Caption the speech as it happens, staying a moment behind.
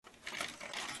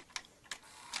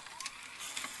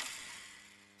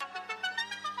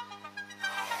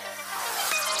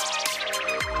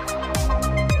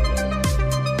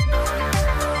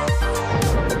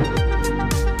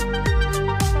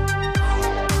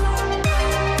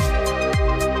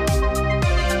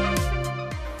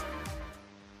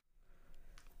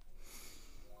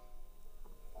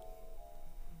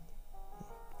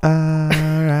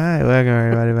Alright, welcome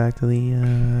everybody back to the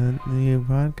new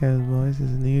podcast, boys.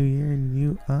 It's a new year,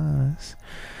 new us.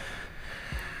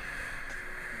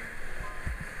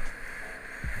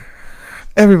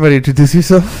 Everybody introduce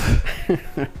yourself.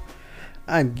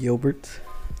 I'm Gilbert.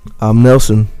 I'm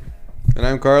Nelson. And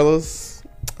I'm Carlos.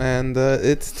 And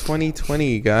it's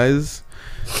 2020, guys.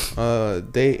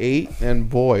 Day 8, and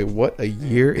boy, what a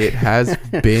year it has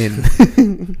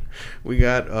been. We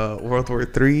got World War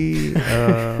III.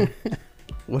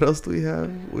 What else do we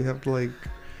have? We have like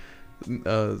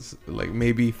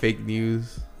maybe fake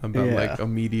news about like a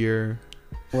meteor.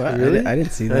 What? Really? I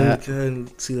didn't see that. I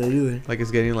didn't see that either. Like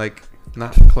it's getting like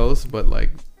not close, but like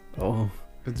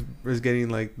it's getting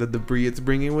like the debris it's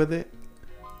bringing with it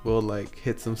will like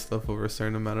hit some stuff over a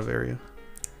certain amount of area.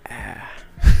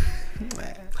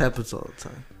 Happens all the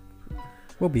time.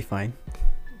 We'll be fine.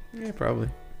 Yeah, probably.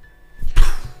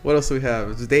 What else do we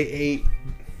have? It's day 8.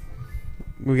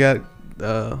 We got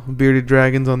bearded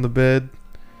dragons on the bed.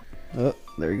 Oh,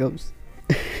 there he goes.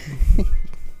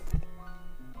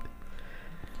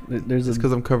 There's It's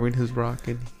because I'm covering his rock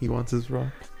and he wants his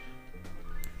rock.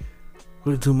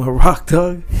 What to my rock,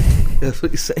 dog? That's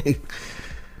what he's saying.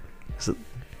 It's a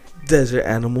desert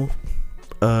animal.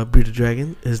 Bearded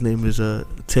dragon. His name is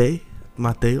Tay.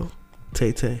 Mateo.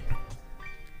 Tay. Tay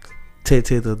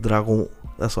the Dragon.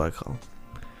 That's what I call him.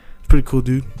 Pretty cool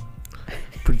dude.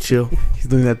 Pretty chill. He's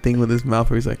doing that thing with his mouth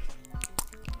where he's like,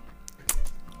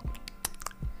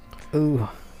 ooh,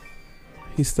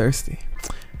 he's thirsty.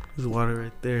 There's water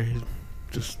right there. He's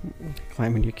just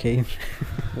climbing your cave.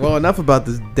 Well, enough about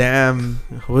this damn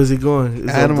where's he going?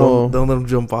 Animal. Don't let him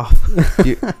jump off.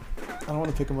 I don't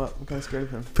want to pick him up. I'm kind of scared of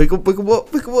him. Pick him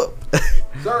up.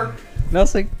 Sir.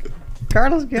 Nelson,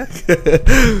 Carlos, get.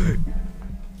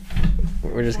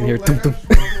 We're just gonna hear tum tum.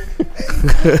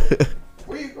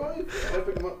 Where you going? I want to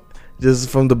pick him up. Just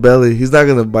from the belly. He's not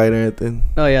gonna bite or anything.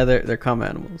 Oh yeah, they're calm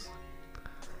animals.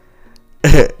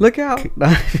 Look out!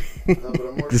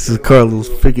 This is Carlos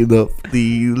picking up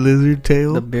the lizard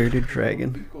tail. The bearded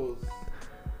dragon.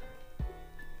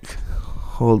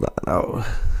 Hold on now.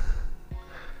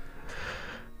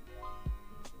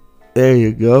 There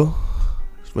you go.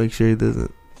 Just make sure he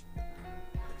doesn't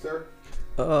Sir.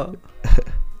 I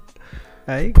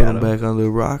put got him him. back on the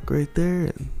rock right there.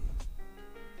 And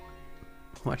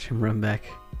Watch him run back.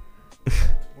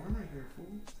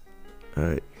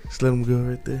 alright, just let him go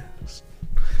right there.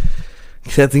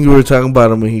 I think we were talking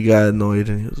about him and he got annoyed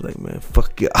and he was like, man,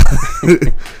 fuck yeah.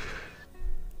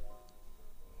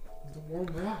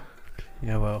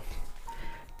 Yeah, well.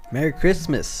 Merry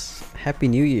Christmas. Happy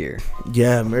New Year.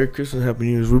 Yeah, Merry Christmas, Happy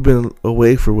New Year's. We've been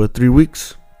away for what, 3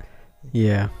 weeks?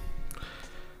 Yeah.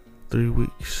 3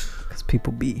 weeks. Because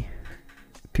people be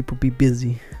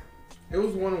busy. It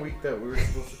was 1 week that we were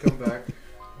supposed to come back.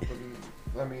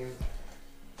 I mean,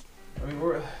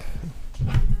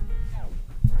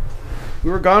 we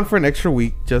were gone for an extra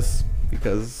week just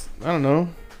because I don't know.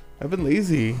 I've been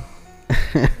lazy.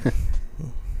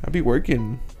 I'd be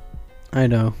working. I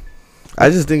know. I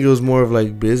just think it was more of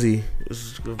like busy. It was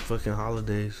just good fucking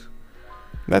holidays.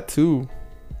 That too.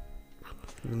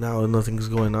 Now nothing's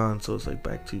going on, so it's like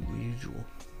back to usual.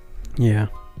 Yeah.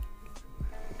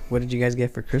 What did you guys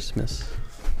get for Christmas?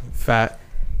 Fat.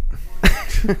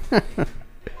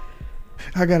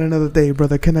 I got another day,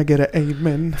 brother. Can I get an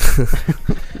amen?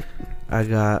 I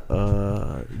got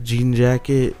a jean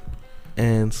jacket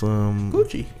and some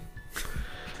Gucci.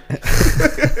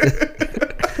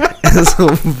 and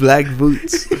some black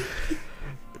boots.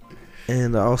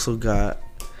 And I also got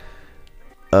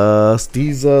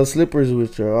these slippers,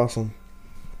 which are awesome.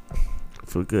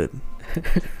 Feel good.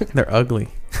 They're ugly.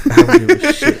 I don't give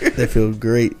a shit. They feel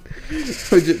great.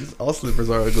 All slippers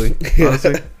are ugly.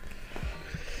 Honestly.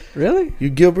 Really? You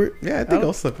Gilbert? Yeah, I think Oh.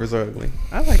 all slippers are ugly.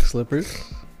 I like slippers.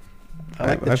 I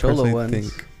like the cholo personally ones.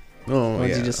 think- Oh, The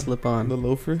ones yeah. you just slip on. The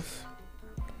loafers.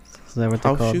 Is that what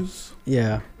they're House called? shoes.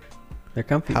 Yeah. They're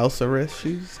comfy. House arrest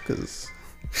shoes. Because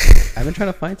I've been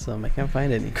trying to find some. I can't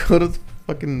find any. go to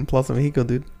fucking Plaza Mexico,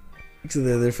 dude. So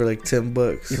they're there for like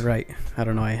 $10. You're right. I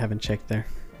don't know. I haven't checked there.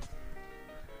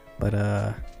 But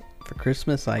for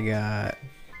Christmas, I got...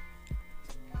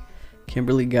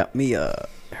 Kimberly got me a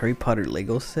Harry Potter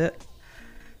Lego set.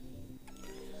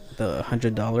 The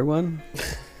 $100 one.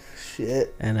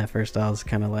 Shit. And at first I was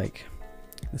kind of like,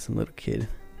 this some little kid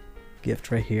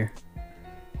gift right here.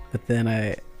 But then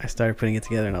I started putting it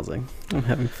together and I was like, I'm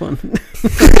having fun.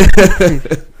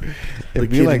 The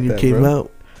kid like you came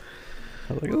out.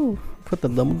 I was like, oh, put the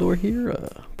Dumbledore here,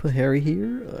 put Harry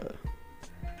here.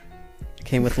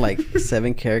 Came with like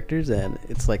 7 characters and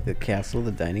it's like the castle,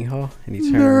 the dining hall, and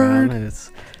you turn around and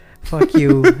it's Fuck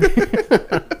you.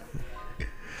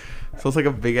 So it's like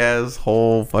a big ass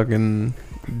whole fucking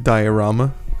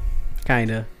diorama.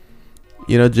 Kinda.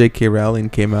 You know, J.K. Rowling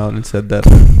came out and said that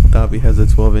Dobby has a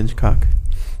 12-inch cock.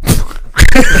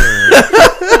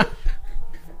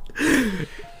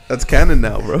 That's canon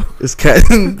now, bro. It's kind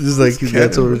of just like It's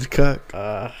that's canon. over his cock.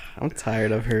 I'm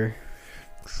tired of her.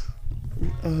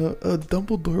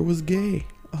 Dumbledore was gay.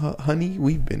 Honey,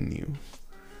 we've been you.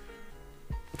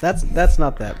 That's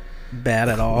not that bad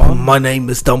at all. My name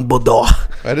is Dumbledore.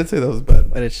 I didn't say that was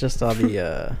bad. But it's just all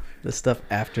the stuff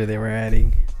after they were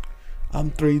adding.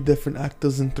 I'm 3 different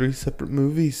actors in 3 separate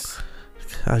movies.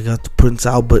 I got the Prince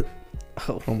Albert.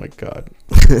 Oh, Oh my god.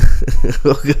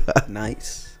 Oh god.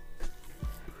 nice.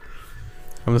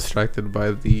 I'm distracted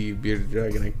by the bearded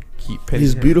dragon. I keep petting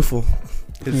He's him. beautiful.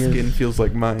 His He is. skin feels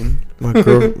like mine.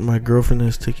 My girlfriend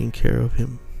is taking care of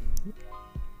him.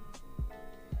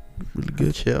 Really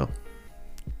good. Chill.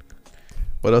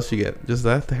 What else you get? Just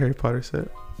that? The Harry Potter set?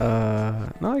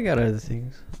 No, I got other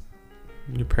things.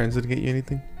 Your parents didn't get you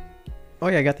anything? Oh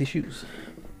yeah, I got these shoes.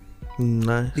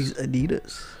 Nice. These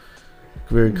Adidas.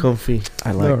 Very comfy.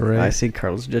 I like. Alright. I see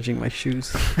Carlos judging my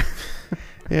shoes.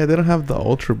 Yeah, they don't have the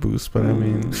Ultra Boost, but I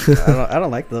mean, I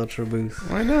don't like the Ultra Boost.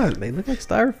 why not? They look like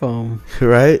styrofoam.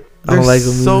 Right? I They're don't like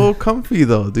them. so comfy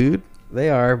though, dude. They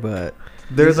are, but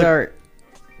They're these like are.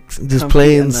 just comfy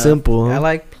plain and enough. simple. Huh? I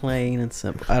like plain and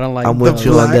simple. I don't like. I'm the with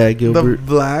you on black- that, the Gilbert.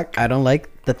 black. I don't like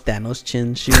the Thanos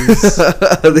chin shoes.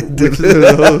 They did Which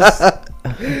of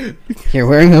those? You're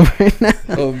wearing them right now.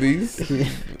 Oh, these?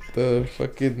 The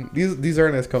fucking these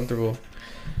aren't as comfortable.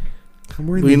 I'm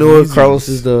wearing Well, you the know what? Yeezys. Carlos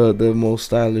is the most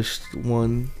stylish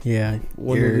one. Yeah,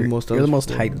 One of you're the most you're the most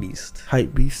stylish hype ones. beast.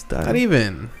 Hype beast style. Not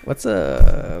even What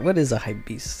is a hype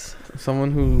beast?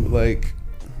 someone who like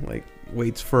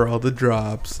waits for all the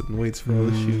drops and waits for all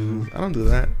the shoes. I don't do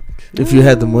that. If you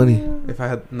had the money, If I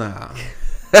had I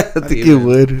think you even.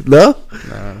 would. No.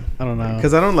 I don't know.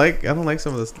 Because I don't like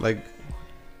some of this, like,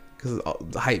 because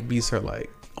the hype beasts are like,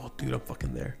 oh dude, I'm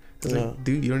fucking there. It's Yeah. like,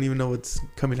 dude, you don't even know what's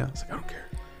coming out. It's like, I don't care,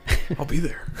 I'll be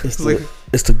there. It's It's like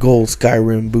It's the gold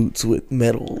Skyrim boots with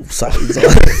metal sides on.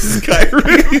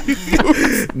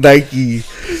 Skyrim. Nike.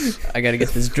 I gotta get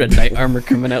this Dread Knight armor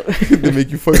coming out. They make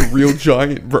you fight a real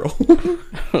giant, bro.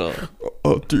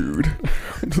 Oh, dude,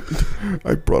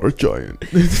 I brought a giant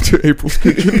to April's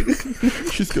kitchen.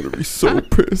 She's gonna be so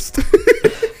pissed.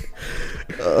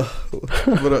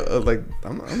 But like,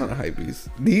 I'm not a hype beast.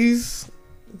 These,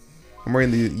 I'm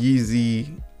wearing the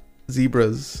Yeezy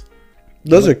Zebras.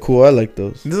 Those are cool. I like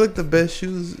those. These are like the best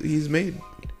shoes he's made.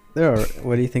 There are.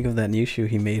 What do you think of that new shoe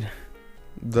he made?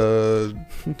 The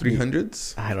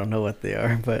 300s. I don't know what they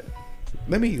are, but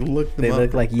Let me look them they up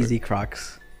look real like quick. Yeezy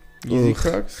Crocs. Yeezy Ugh.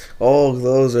 Crocs. Oh,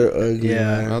 those are ugly.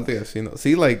 Yeah. I don't think I've seen those.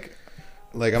 See, like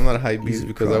I'm not a hype beast Yeezy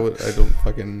because Crocs. I don't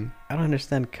fucking. I don't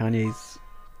understand Kanye's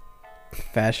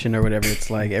fashion or whatever. It's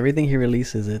like everything he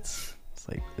releases, it's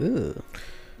like, ugh.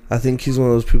 I think he's one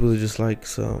of those people that just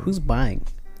likes. Who's buying?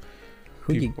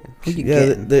 Who you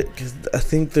Yeah, getting? cause I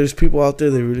think there's people out there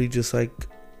that really just like.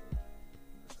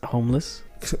 Homeless?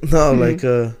 No,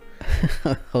 Mhm.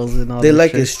 like Holes in all they their like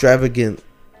shirts? extravagant,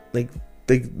 like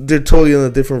they're totally in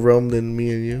a different realm than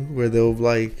me and you, where they'll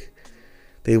like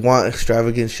they want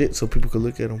extravagant shit so people can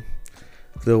look at them.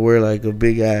 They'll wear like a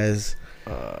big ass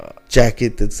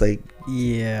jacket that's like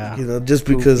Yeah. you know just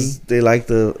because they like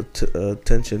the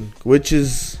attention, which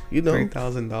is you know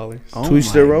 $3,000. Oh to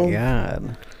each their my own.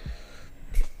 God.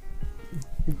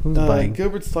 Who's buying?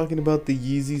 Gilbert's talking about the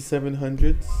Yeezy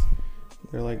 700s.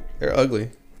 They're ugly.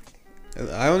 And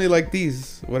I only like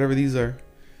these, whatever these are.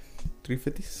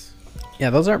 350s, Yeah,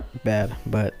 those aren't bad,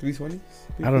 but 320s.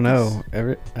 I don't know.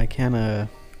 I can't. I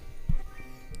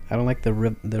don't like the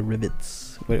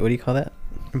rivets. What do you call that?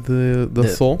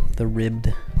 The sole. The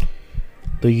ribbed.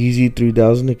 The Yeezy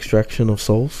 3000 extraction of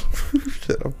souls.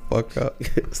 Shut the fuck up.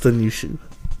 It's the new shoe.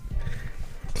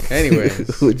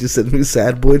 Anyways, Who just sent me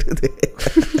sad boy today?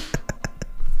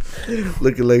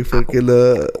 Looking like fucking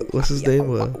what's his name?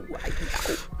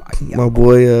 My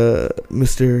boy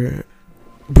Mr.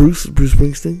 Bruce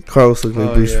Springsteen. Carlos looked like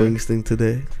Oh, Bruce yeah. Springsteen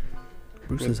today.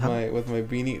 Bruce's house. with my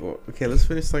beanie. Okay, let's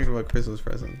finish talking about Christmas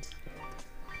presents.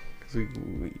 Cause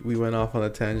we went off on a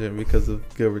tangent because of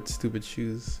Gilbert's stupid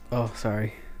shoes. Oh,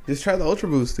 sorry. Just try the Ultra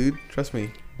Boost, dude. Trust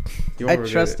me. You I won't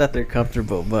regret trust it. that they're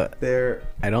comfortable, but They're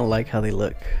I don't like how they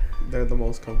look. the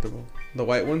most comfortable. The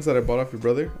white ones that I bought off your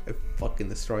brother, I fucking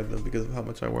destroyed them because of how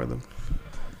much I wear them.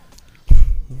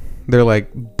 They're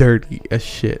like dirty as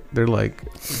shit. They're like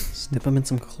Dip them in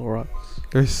some Clorox.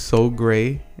 they're so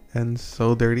gray and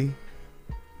so dirty.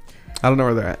 I don't know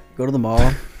where they're at. Go to the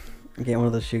mall, Get one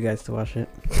of those shoe guys to wash it.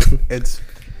 It's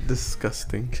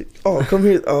disgusting. Oh, come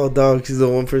here. Oh, dog. She's the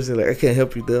one person like, I can't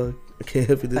help you, dog. I can't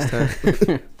help you this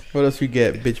time. What else you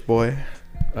get, bitch boy?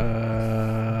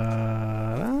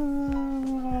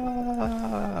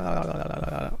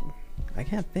 I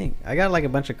can't think. I got like a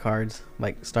bunch of cards,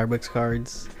 like Starbucks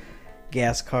cards,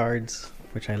 gas cards,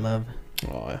 which I love.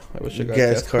 Oh, I wish I got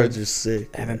Gas cards are sick.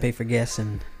 I haven't paid for gas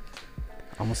in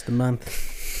almost a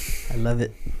month. I love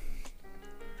it.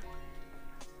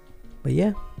 But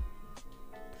yeah,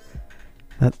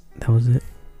 that was it.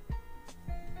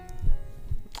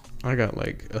 I got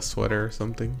like a sweater or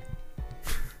something.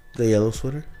 The yellow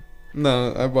sweater?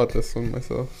 No, I bought this one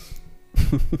myself.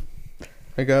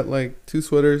 I got like 2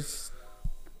 sweaters.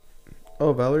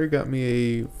 Oh, Valerie got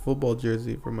me a football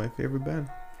jersey for my favorite band.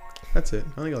 That's it.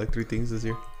 I only got like 3 things this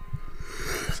year.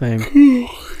 Same.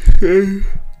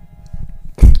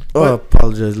 Oh, I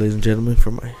apologize, ladies and gentlemen,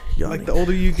 for my yawning. Like the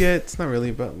older you get, it's not really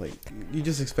about like you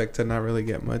just expect to not really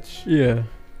get much. Yeah.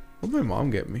 What did my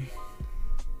mom get me?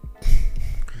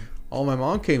 Oh, my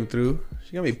mom came through.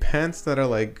 She got me pants that are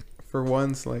like, for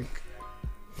once, like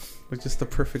just the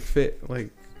perfect fit.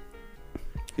 Like,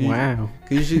 Wow.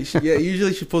 usually,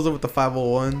 usually she pulls up with the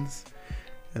 501s,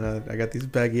 and I got these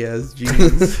baggy ass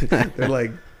jeans. They're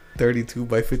like 32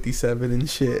 by 57 and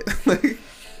shit. Like,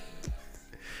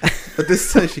 but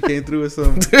this time she came through with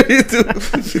some 32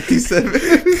 57.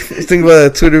 Just think about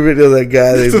that Twitter video of that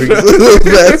guy that brings those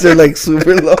pants are like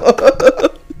super long.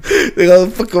 Like, how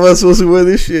the fuck am I supposed to wear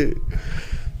this shit?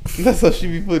 That's how she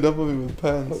be putting up with me with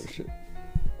pants. Oh shit.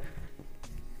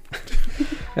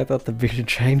 I thought the bearded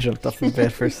dragon jumped off the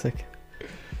bed for a second.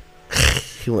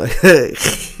 He like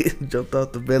jumped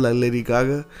off the bed like Lady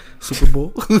Gaga, Super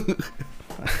Bowl.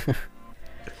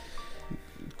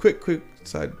 Quick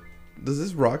side. Does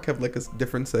this rock have like a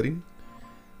different setting?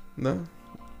 No?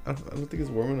 I don't think it's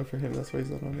warm enough for him. That's why he's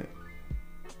not on it.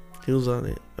 He was on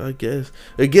it, I guess.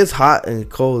 It gets hot and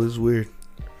cold. It's weird.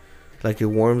 Like it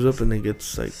warms up and it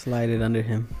gets like Slide it under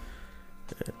him.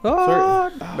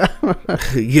 Sorry.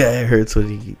 yeah, it hurts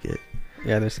when you get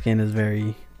Yeah, their skin is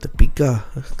very. the pica.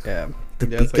 Yeah. The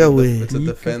Yeah, it's, pica like way. it's a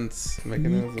defense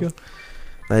mechanism.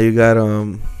 Now you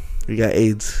got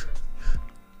AIDS.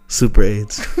 Super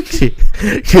AIDS.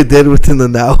 You're dead within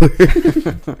an hour.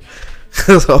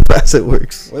 That's how fast it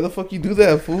works. Why the fuck you do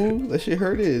that, fool? That shit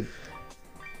hurted.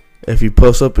 If you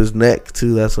post up his neck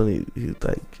too, that's when he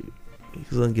like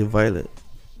he's gonna get violent.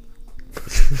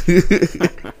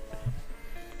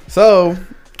 So,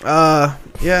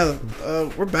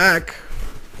 we're back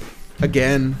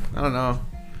again. I don't know.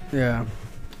 Yeah.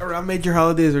 Around major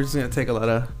holidays, we're just gonna take a lot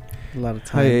of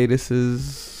time.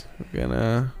 hiatuses. We're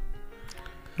gonna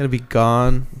be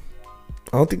gone.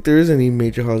 I don't think there is any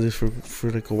major holidays for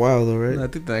like a while though, right? I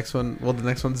think the next one. Well, the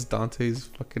next one's Dante's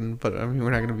fucking. But I mean,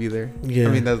 we're not gonna be there. Yeah.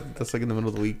 I mean, that's like in the middle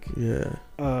of the week. Yeah.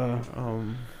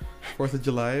 4th of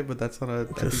July, but that's on a. I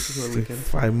think it's on a Like weekend.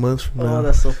 5 months from now. Oh,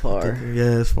 that's so far.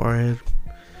 Yeah, it's far ahead.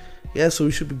 Yeah, so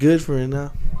we should be good for it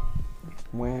now.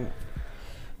 Wow.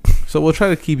 So we'll try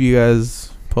to keep you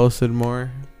guys posted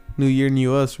more. New year,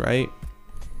 new us, right?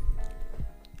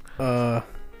 Yeah.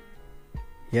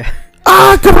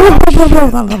 Ah,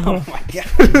 Oh my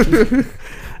god.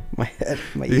 My head,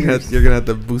 my ears. You're gonna have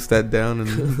to boost that down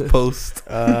and post.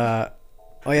 Oh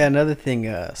yeah, another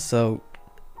thing. So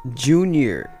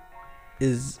Junior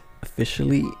is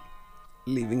officially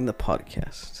leaving the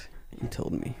podcast. He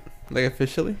told me Like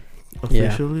officially?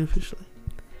 officially.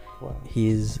 Wow. he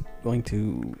is going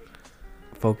to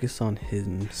focus on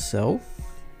himself,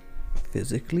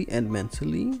 physically and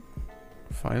mentally.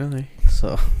 Finally.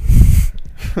 So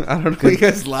I don't know. You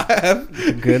guys laugh.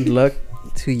 good luck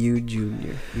to you,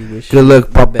 Junior. We wish Good you luck,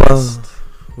 the Papa. best.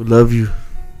 We love you.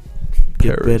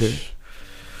 Get better. Perish.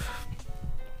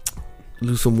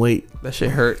 Lose some weight. That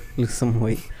shit hurt. Lose some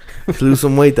weight. If you lose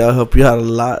some weight, that'll help you out a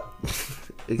lot.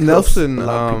 It helps Nelson, a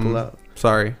lot of people out.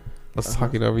 sorry. I was Uh-huh.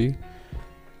 talking over you.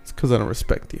 It's because I don't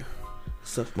respect you.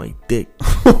 Suck my dick.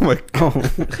 Oh my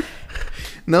god. Oh.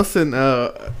 Nelson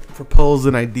proposed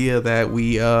an idea that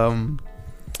we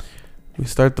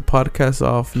start the podcast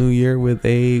off New Year with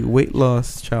a weight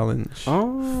loss challenge.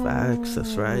 Oh. Facts,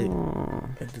 that's right.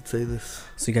 I did say this.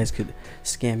 So you guys could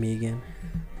scam me again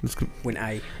It's good. when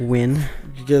I win.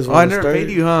 You guys Oh, I want to never start? paid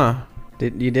you, huh?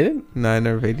 Did you did it? No, I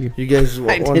never paid you. You guys I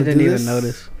want to didn't do even this?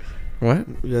 notice. What?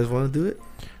 You guys want to do it?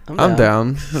 I'm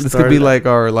down. This could Start be it. like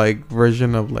our like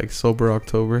version of like sober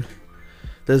October.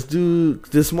 Let's do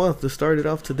this month. Let's start it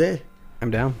off today.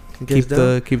 I'm down. You guys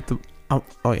down? Keep the.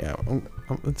 Oh yeah,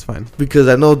 it's fine. Because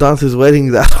I know Dante's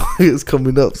wedding that is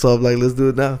coming up, so I'm like, let's do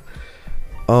it now.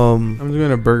 I'm just going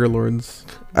to Burger Lords.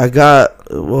 I got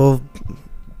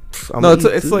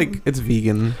It's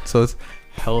vegan, so it's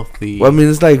healthy. Well, I mean,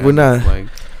 it's like and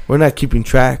we're not keeping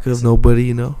track of nobody,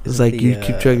 you know. It's Is it like you the,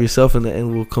 keep track of yourself, and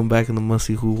then we'll come back in the month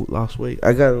see who lost weight.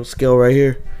 I got a scale right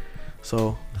here,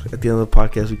 so at the end of the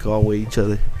podcast we can all weigh each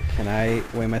other. Can I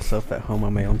weigh myself at home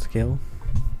on my own scale?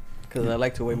 Because I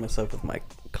like to weigh myself with my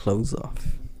clothes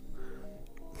off.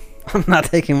 I'm not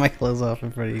taking my clothes off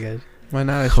in front of you guys. Why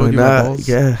not? I showed you my balls.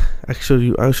 Yeah, I'll show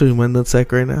you my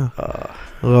nutsack right now.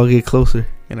 We'll all get closer.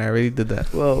 And I already did that.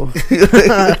 Whoa.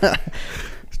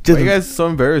 Why you guys so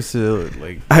embarrassed to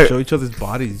show each other's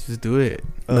bodies? Just do it.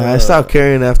 Nah, I stopped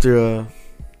caring after a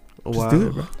while. Do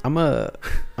it, bro.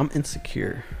 I'm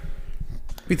insecure.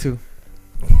 Me too.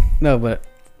 No, but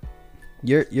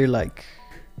you're like,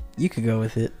 you could go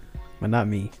with it, but not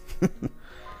me.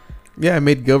 Yeah, I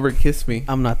made Gilbert kiss me.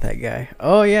 I'm not that guy.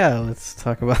 Oh yeah, let's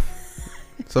talk about.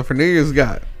 So for New Year's,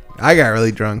 I got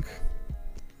really drunk.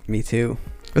 Me too.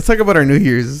 Let's talk about our New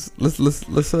Year's. Let's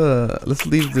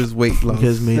leave this weight loss. You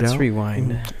guys made Let's out?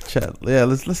 rewind. Chat. Yeah,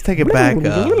 let's take it back.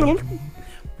 The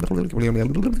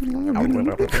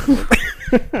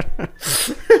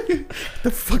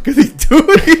fuck are they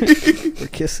doing? We're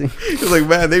kissing. It's like,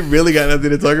 man, they really got nothing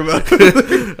to talk about.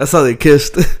 That's how they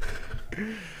kissed.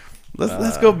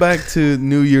 Let's go back to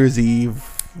New Year's Eve.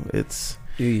 It's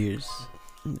New Year's.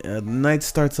 the night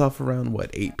starts off around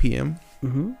 8 p.m.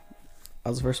 Mm-hmm. I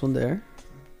was the first one there,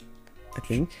 I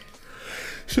think.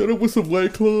 Shut up with some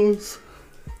White Claws.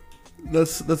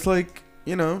 That's like,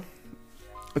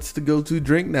 it's the go-to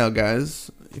drink now,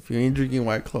 guys. If you ain't drinking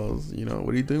White Claws,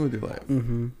 what are you doing with your life?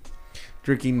 Mm-hmm.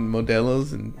 Drinking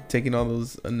Modelo's and taking all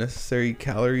those unnecessary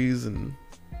calories and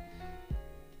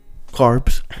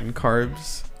Carbs.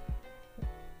 carbs.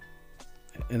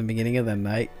 In the beginning of the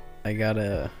night, I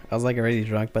was like already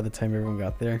drunk by the time everyone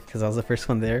got there because I was the first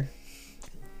one there,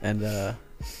 and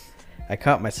I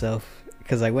caught myself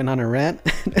because I went on a rant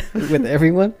with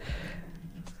everyone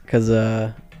because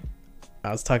I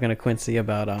was talking to Quincy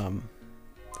about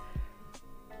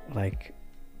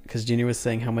because Junior was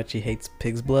saying how much he hates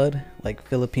pig's blood, like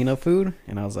Filipino food,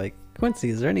 and I was like, Quincy,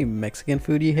 is there any Mexican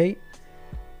food you hate?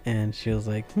 And she was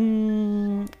like,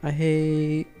 I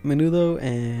hate menudo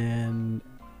and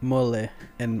mole.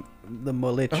 And the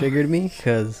mole triggered me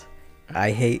because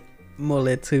I hate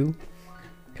mole too.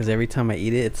 Because every time I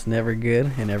eat it, it's never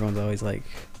good. And everyone's always like,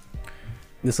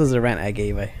 this was a rant I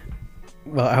gave.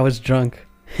 I was drunk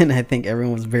and I think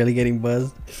everyone was barely getting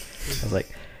buzzed. I was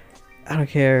like, I don't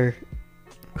care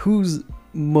who's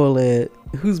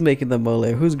making the mole,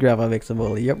 whose grandma makes the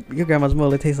mole. Your grandma's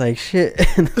mole tastes like shit.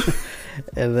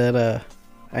 And then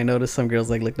I noticed some girls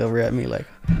looked over at me like,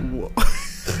 whoa.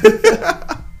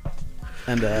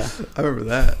 And I remember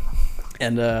that.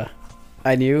 And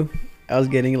I knew I was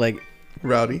getting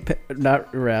Rowdy.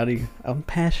 Not rowdy. I'm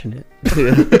passionate.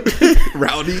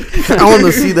 Rowdy. I want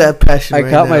to see that passion. I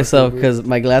caught myself because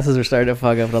my glasses were starting to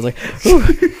fog up, and I was like,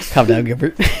 "Calm down,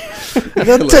 Gilbert." I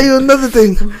gotta tell you another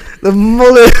thing. The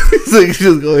mullet. She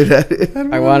was going at it.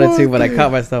 I wanted to, but I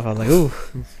caught myself. I was like, "Ooh."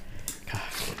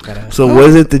 So what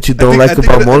is it that you don't like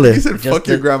about mole? You said, fuck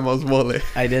your grandma's mole.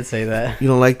 I did say that. You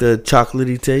don't like the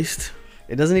chocolatey taste?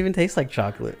 It doesn't even taste like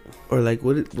chocolate. Or like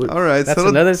what? All right, that's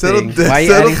another thing. Down, why are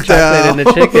you adding chocolate in the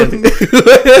chicken?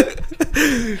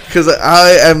 Because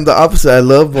I am the opposite. I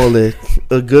love mole.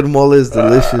 A good mole is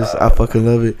delicious. I fucking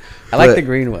love it. I like the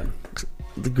green one.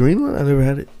 The green one? I never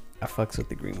had it. I fucks with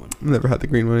the green one. Never had the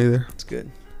green one either. It's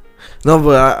good. No,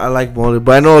 but I like mole.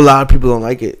 But I know a lot of people don't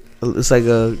like it. It's like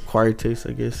a acquired taste,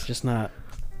 I guess. Just not.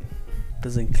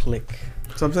 Doesn't click.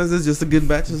 Sometimes it's just a good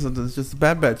batch, and sometimes it's just a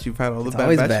bad batch. You've had all the It's bad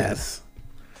always batches.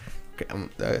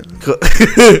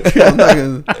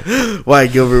 Why,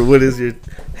 Gilbert? What is your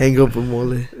hang up with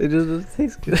mole? It just doesn't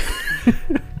taste good.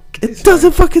 It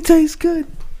doesn't fucking taste good.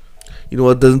 You know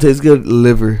what doesn't taste good?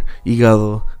 Liver.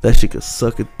 Hígado. That shit could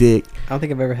suck a dick. I don't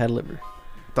think I've ever had liver.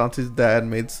 Dante's dad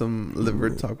made some liver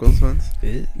tacos once.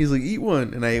 He's like, eat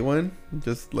one, and I ate one,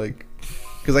 just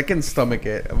because I can stomach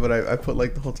it, but I put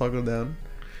the whole taco down.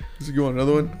 He's like, you want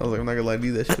another one? I was like, I'm not gonna lie to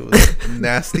you, that shit was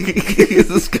nasty. It's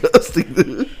disgusting,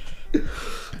 dude.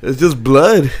 It's just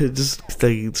blood. It's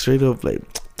straight up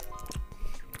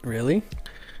Really?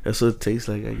 That's what it tastes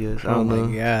like, I guess. I Oh don't my know.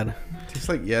 god. It tastes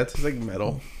like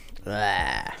metal.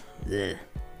 Ah. Ugh.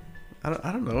 I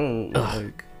don't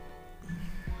know.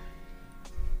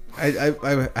 I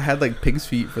had pig's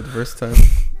feet for the first time.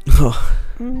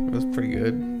 It was pretty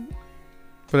good.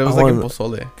 But it was in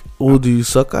pozole. Oh, do you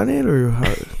suck on it or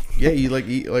how? Yeah, you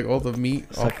eat all the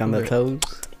meat. Suck on the toes.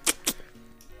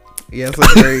 Yeah,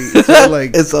 it's very. It's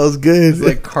It sounds good.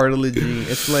 It's cartilagey.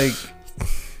 It's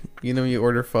You know, you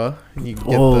order pho and you get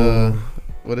Oh. the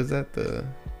what is that? The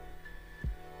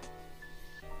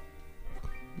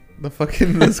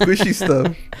fucking the squishy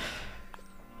stuff.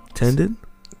 Tendon?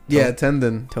 Yeah,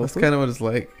 tendon. That's Tofu? kind of what it's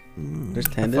like. There's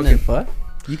tendon fucking- and pho.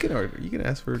 You can order. You can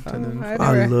ask for tendon. I I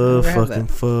never- love never had fucking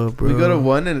that. pho, bro. We go to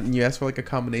one and you ask for like a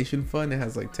combination pho and it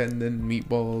has like tendon,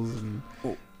 meatballs, and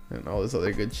all this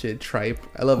other good shit. Tripe.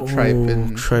 I love tripe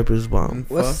and, tripe is bomb. and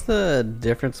pho. What's the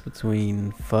difference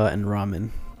between pho and ramen?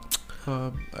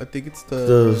 I think it's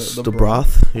the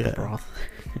broth. Yeah, Broth.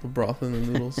 The broth and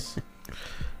the noodles.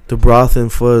 the broth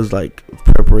and pho is like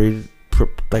prepared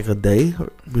like a day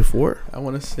before. I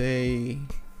want to say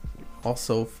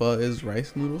also pho is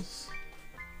rice noodles.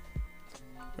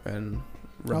 And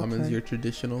ramen's Okay. your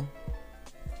traditional.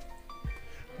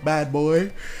 Bad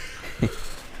boy.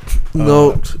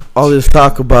 No, all this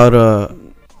talk about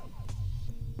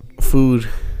food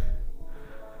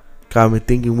got me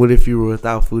thinking. What if you were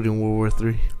without food in World War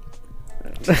III?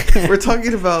 We're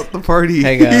talking about the party.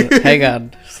 Hang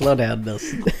on. Slow down,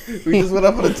 Nelson. We just went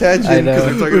off on a tangent. I know.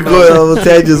 'cause we're talking We're about going on the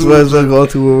tangents. Might as well go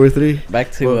to World War III.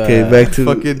 Back to Okay, back to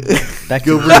fucking back to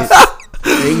Gilbert's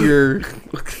anger.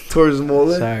 towards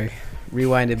Mola. Sorry.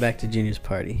 Rewind it back to Junior's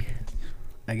party.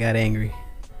 I got angry.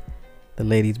 The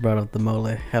ladies brought up the mole.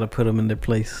 Had to put them in their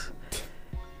place.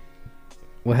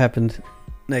 What happened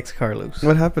next, Carlos?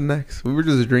 What happened next? We were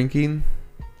just drinking.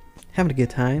 Having a good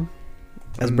time,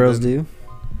 as And bros then- do.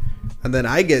 And then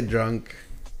I get drunk.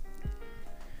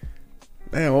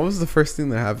 Man, what was the first thing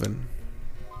that happened?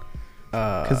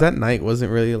 Because that night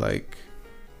wasn't really like...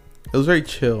 It was very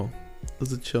chill. It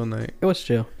was a chill night. It was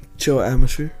chill. Chill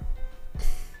atmosphere.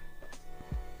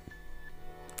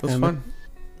 It was And- fun.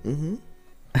 Mm-hmm.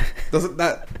 Doesn't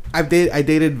that... I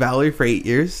dated Valerie for 8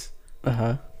 years.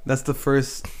 Uh-huh. That's the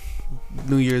first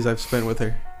New Year's I've spent with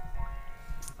her.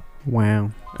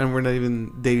 Wow. And we're not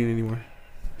even dating anymore.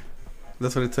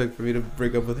 That's what it took for me to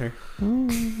break up with her.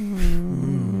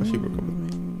 She broke up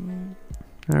with me.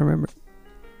 I remember.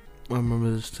 I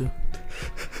remember this too.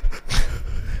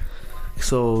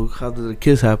 So, how did the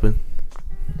kiss happen?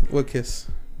 What kiss?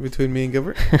 Between me and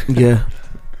Gilbert? Yeah.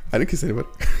 I didn't kiss anybody.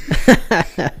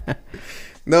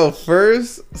 No,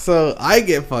 first, so I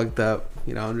get fucked up.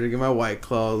 You know, I'm drinking my White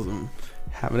Claws. I'm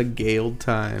having a gay old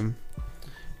time.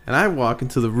 And I walk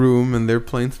into the room and they're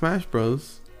playing Smash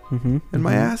Bros. Mm-hmm. And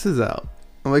my ass is out.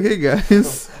 I'm like, hey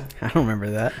guys. I don't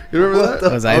remember that. You remember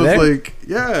that? Was I there? like,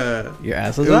 yeah. Your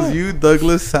ass It was was out? you,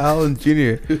 Douglas, Sal, and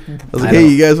Junior. I was like, I hey,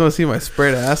 don't- you guys want to see my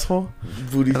spread asshole?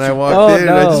 Booty. And I walked Oh, in and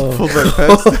I no. just pulled my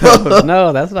pants down.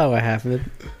 No, that's not what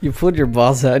happened. You pulled your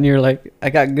balls out and you're like, I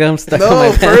got gum stuck on No,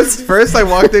 my pants. first I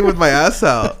walked in with my ass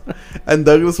out. And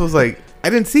Douglas was like, I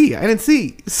didn't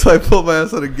see. So I pulled my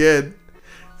ass out again.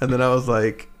 And then I was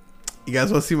like, you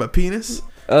guys want to see my penis?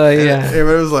 Oh, And yeah.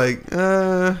 everybody was like,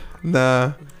 nah.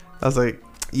 I was like,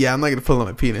 yeah, I'm not going to pull out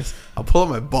my penis. I'll pull out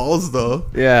my balls, though.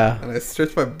 Yeah. And I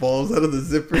stretched my balls out of the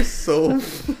zipper so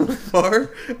far.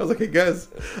 I was like, hey, guys,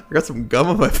 I got some gum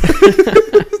on my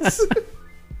pants.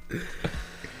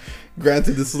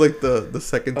 Granted, this is like the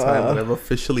second time that I've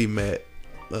officially met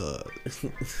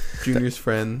Junior's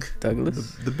friend,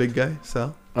 Douglas? the big guy,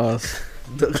 Sal. Oh, I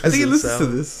think he listens to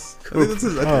this. I think this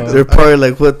is. Oh. They're probably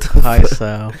like, what the hi,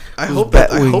 Sal. I Who's hope I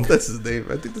Batwing? hope that's his name.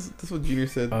 I think that's what Junior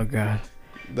said. Oh, God.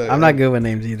 That- I'm not good with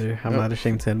names either. I'm Oh. not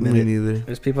ashamed to admit Me it. neither.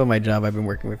 There's people at my job I've been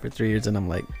working with for 3 years, and I'm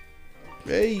like,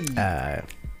 Hey,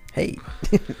 hey.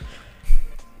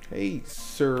 hey,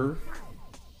 sir.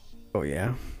 Oh,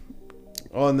 yeah.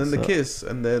 Oh, and then the So- kiss,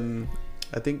 and then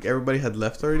I think everybody had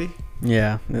left already.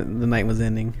 Yeah, the night was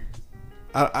ending.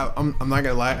 I'm not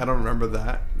gonna lie, I don't remember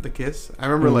that the kiss. I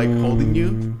remember like holding you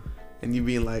Mm. and you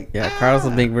being like, Yeah, Carlos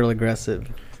was "Ah." being real aggressive.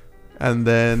 And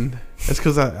then it's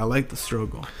because I like the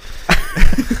struggle.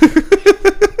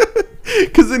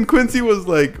 Because then Quincy was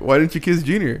like, "Why didn't you kiss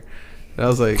Junior?" And I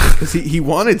was like, "Cause he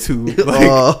wanted to. Like,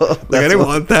 I didn't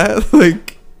want that.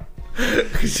 Like,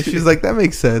 she's like, that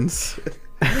makes sense.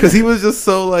 Because he was just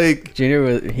so like,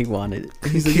 Junior, he wanted it.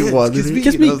 he's like, He yeah, wanted kiss it. me.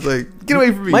 Kiss And I me. was like, get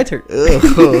away from me. My turn.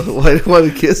 Why do I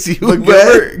want to kiss you? But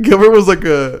man? Gilbert was like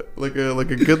a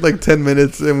good like 10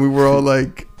 minutes, and we were all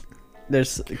like,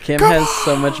 Kim has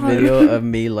so much video of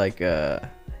me like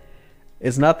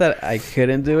it's not that I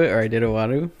couldn't do it or I didn't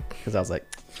want to, because I was like,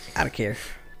 I don't care.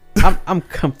 I'm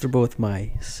comfortable with my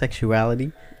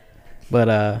sexuality,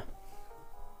 but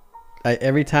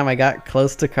every time I got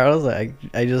close to Carlos, I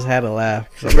just had to laugh.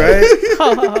 'Cause I'm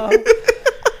Right?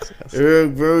 Bro,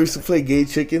 we used to play gay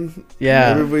chicken. Yeah.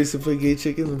 Everybody used to play gay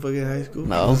chicken in fucking high school.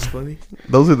 No. That's funny.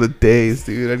 those are the days,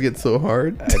 dude. I'd get so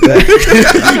hard.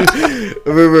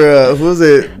 Remember, who was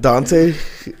it? Dante?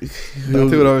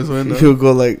 Dante would always win, though. He would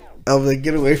go like I was like,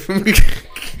 get away from me.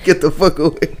 Get the fuck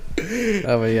away.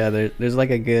 Oh, but yeah, there's like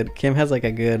a good. Kim has like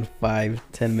a good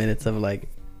 5-10 minutes of like.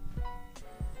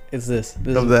 It's this.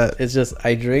 Of that. It's just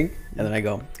I drink and then I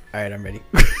go. All right, I'm ready.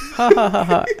 Ha ha ha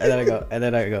ha. And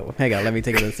then I go. Hang on, let me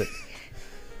take a sip.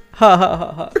 Ha ha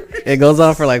ha ha. It goes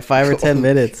on for like 5 or 10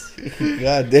 minutes.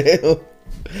 God damn.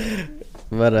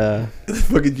 But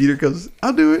Fucking Jeter comes.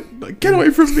 I'll do it. Like, get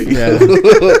away from me. yeah.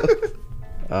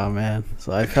 Oh man.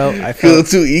 So I felt Feel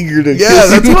too eager to Yeah, kiss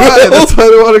that's you, why. bro. That's why I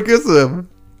didn't want to kiss him.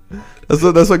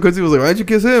 That's why Quincy was like, "Why'd you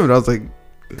kiss him?" And I was like,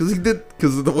 "Because he did.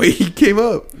 Because of the way he came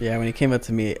up." Yeah, when he came up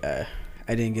to me, I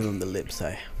didn't give him the lips.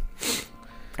 I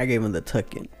gave him the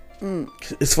tuck in.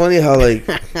 It's funny how like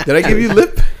Did I give you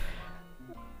lip?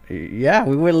 Yeah,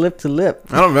 we went lip to lip.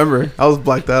 I don't remember. I was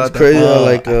blacked out. It's At crazy. that Yeah, Oh,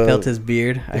 like, I felt his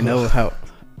beard. I know how,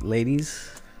 ladies,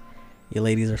 you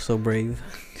ladies are so brave.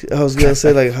 I was gonna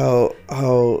say like how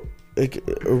like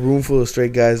a room full of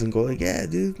straight guys and go like, yeah,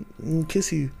 dude,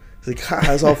 kiss you. It's like,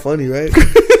 ha, it's all funny, right?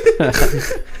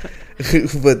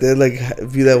 But then like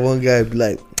be that one guy be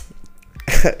like,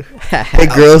 hey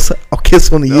girls, I'll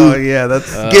kiss one of you. Oh yeah,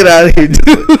 that's. Get out of here,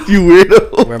 dude. You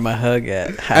weirdo. Where my hug at?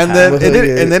 And then Well, it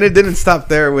didn't, yeah. and then it didn't stop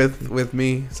there with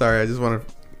me. Sorry, I just want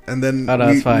to. And then Oh, no,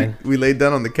 it's fine. We laid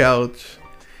down on the couch,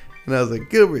 and I was like,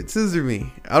 Gilbert, scissor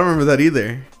me. I don't remember that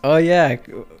either. Oh yeah,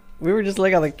 we were just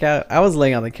laying on the couch. I was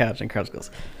laying on the couch, and Carlos goes,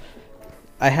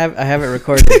 I have it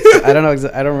recorded. I don't know.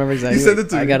 I don't remember exactly. You sent it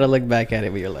to I me. gotta look back at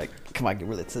it. But you're like, come on, give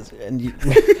me that scissor, and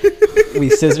we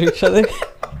scissor each other.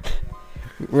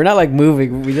 We're not like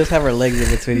moving. We just have our legs in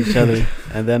between each other,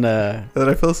 and then Did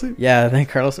I fell asleep? yeah, and then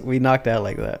Carlos, we knocked out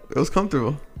like that. It was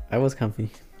comfortable. I was comfy.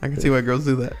 I can see why girls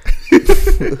do that.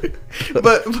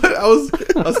 but I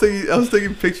was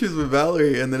taking pictures with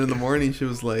Valerie, and then in the morning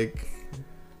she's like,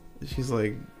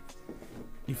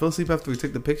 you fell asleep after we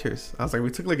took the pictures. I was like, we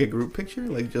took like a group picture,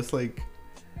 like just like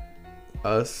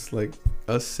us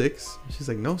six. She's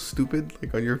like, no, stupid,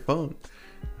 like on your phone.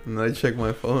 And then I checked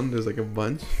my phone. There's like a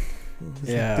bunch.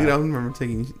 It's Yeah. like, dude, I don't remember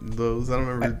taking those. I don't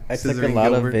remember. I took a scissoring lot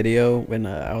Gilbert. of video when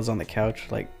I was on the couch,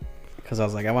 like, because I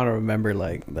was like, I want to remember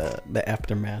like the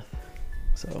aftermath.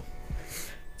 So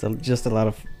it's just a lot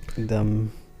of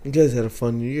them. You guys had a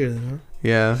fun New Year, then, huh?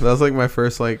 Yeah, that was like my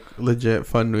first like legit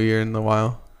fun New Year in a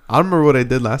while. I don't remember what I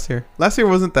did last year. Last year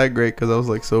wasn't that great because I was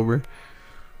like sober.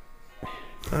 I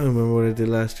don't remember what I did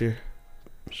last year.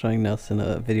 Showing Nelson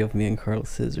a video of me and Carlos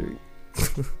scissoring.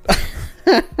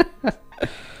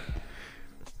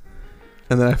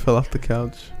 And then I fell off the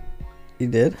couch. You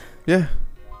did? Yeah.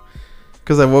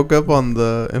 Because I woke up on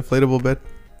the inflatable bed.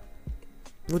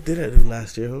 What did I do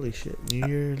last year? Holy shit. New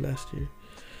Year last year.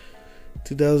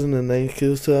 2009. It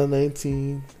was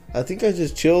 2019. I think I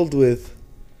just chilled with.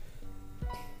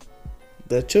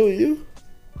 Did I chill with you?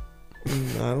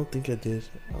 No, I don't think I did.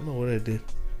 I don't know what I did.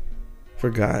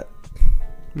 Forgot.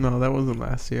 No, that wasn't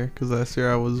last year. Because last year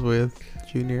I was with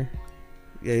Junior.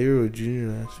 Yeah, you were with Junior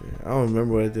last year. I don't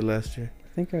remember what I did last year.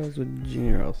 I think I was with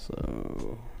Junior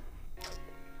also.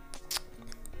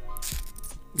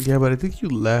 Yeah, but I think you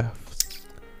left.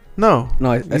 No.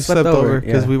 No, I You slept over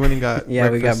because yeah. we went and got Yeah,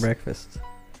 breakfast. we got breakfast.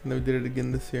 And then we did it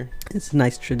again this year. It's a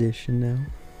nice tradition now.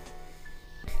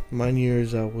 My New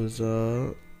Year's, I was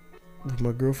with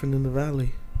my girlfriend in the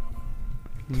valley.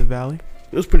 In the valley.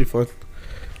 It was pretty fun.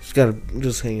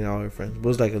 Just hanging out with her friends. But it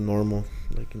was like a normal,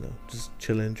 like, you know, just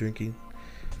chilling, drinking.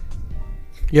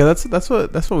 Yeah, that's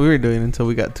what we were doing until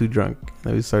we got too drunk.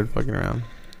 Then we started fucking around.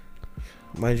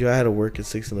 Mind you, I had to work at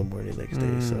 6 in the morning next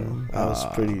day, so I was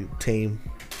pretty tame.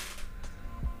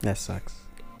 That sucks.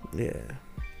 Yeah.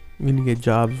 We need to get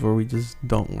jobs where we just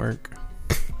don't work.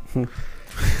 For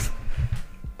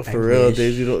I real, wish.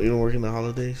 Dave, you don't work in the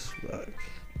holidays? Fuck.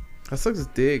 That sucks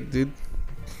dick, dude.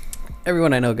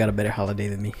 Everyone I know got a better holiday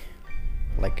than me.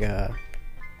 Like, I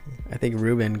think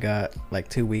Ruben got like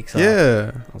 2 weeks off.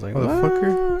 Yeah. I was like,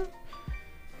 Motherfucker. what?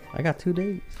 I got 2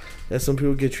 days. Yeah, some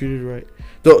people get treated right.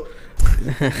 Though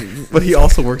But he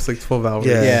also works like 12 hours.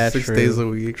 Yeah. Yeah, 6 true. days a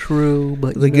week. True,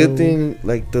 but the good thing,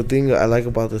 like the thing I like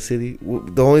about the city,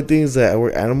 the only thing is that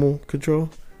we're animal control,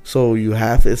 so it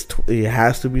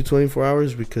has to be 24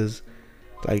 hours because,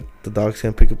 like, the dogs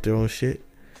can't pick up their own shit.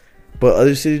 But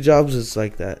other city jobs, it's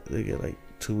like that. They get like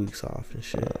 2 weeks off and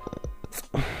shit.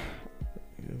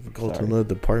 Go to Sorry. another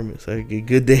department, so I get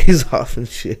good days off and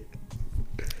shit.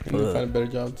 I'm gonna find a better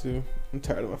job too. I'm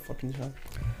tired of my fucking job.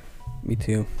 Me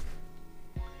too.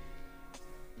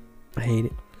 I hate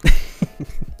it.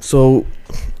 So,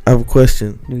 I have a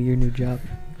question. New year, new job.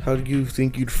 How do you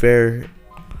think you'd fare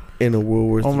in a World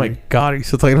War III? Oh my god, are you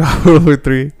still talking about World War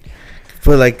III?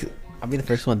 But like, I'll be the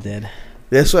first one dead.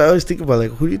 That's what I always think about.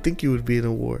 Like, who do you think you would be in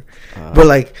a war? But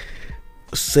like,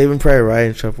 Saving Private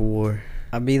Ryan type of war.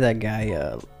 I'd be that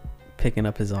guy picking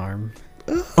up his arm.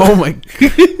 Oh my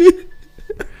god.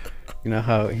 You know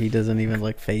how he doesn't even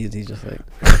look phased. He's just like,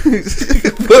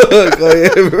 Fuck, oh yeah,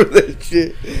 I remember that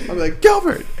shit. I'm like,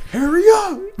 Gilbert, hurry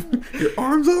up. Your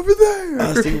arm's over there.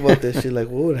 I was thinking about that shit. Like,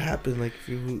 what would happen? Like, if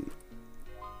you.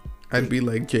 I'd be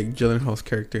like Jake Gyllenhaal's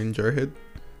character in Jarhead.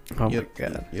 oh you my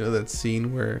god. You know that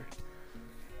scene where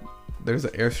there's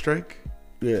an airstrike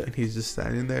Yeah. and he's just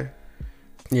standing there,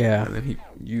 Yeah. and then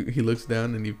he looks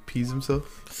down and he pees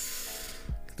himself.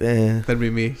 Damn. That'd be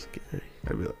me. Scary.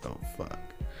 I'd be like, oh fuck,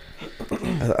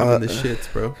 I, I'm in the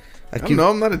shits, bro. I I keep, don't know.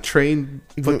 I'm not a trained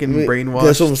fucking brainwashed.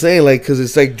 That's what I'm saying. Like, cause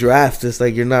it's like draft. It's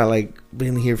like you're not like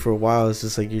been here for a while. It's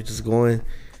just like you're just going.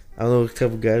 I don't know what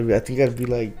type of guy. I'd be. I think I'd be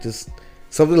like just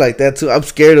something like that too. I'm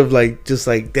scared of like just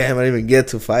like damn. I didn't even get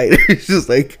to fight. It's just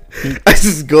like I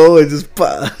just go and just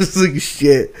pop. It's like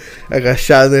shit. I got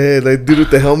shot in the head. Like dude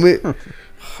with the helmet.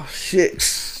 Oh shit.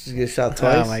 Just get shot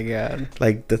twice. Oh my god.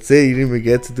 Like that's it. You didn't even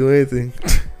get to do anything.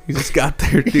 You just got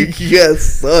there, dude. Yeah, it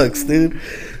sucks, dude.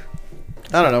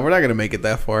 I don't know. We're not gonna make it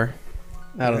that far.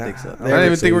 I don't think so. I don't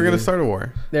even think we're gonna start a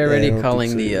war. They're Yeah, I already don't calling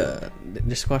think the so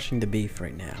they're squashing the beef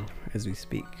right now as we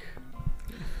speak.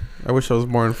 I wish I was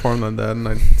more informed on that and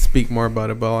I'd speak more about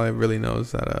it. But all I really know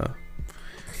is that,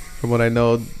 from what I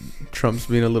know, Trump's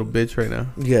being a little bitch right now.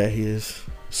 Yeah, he is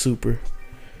super.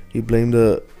 He blamed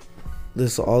all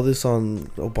this on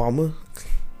Obama.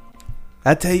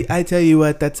 I tell you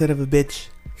what, that son of a bitch,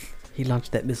 He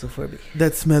launched that missile for me.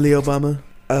 that smelly Obama.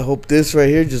 I hope this right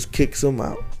here just kicks him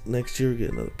out. Next year we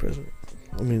get another president.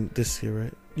 I mean this year,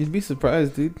 right? You'd be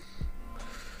surprised, dude.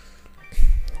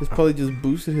 It's probably just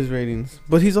boosted his ratings,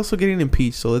 but he's also getting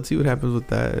impeached. So let's see what happens with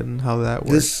that and how that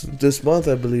works. This month,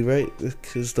 I believe, right?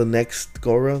 Is the next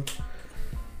go around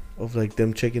of like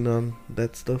them checking on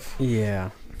that stuff. Yeah.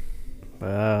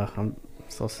 I'm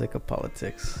so sick of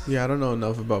politics. Yeah, I don't know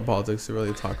enough about politics to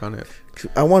really talk on it.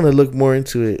 I want to look more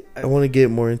into it. I want to get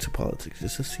more into politics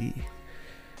just to see.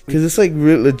 Because it's like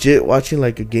real legit watching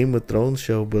like a Game of Thrones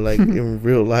show, but like in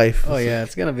real life. Oh yeah,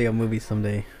 it's gonna be a movie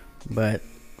someday. But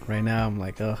right now I'm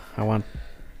like, oh, I want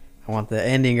the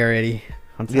ending already.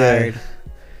 I'm tired.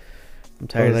 I'm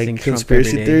tired of like seeing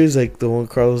conspiracy Trump every day. theories, like the one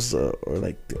Carlos, or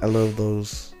like I love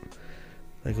those.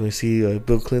 Like when you see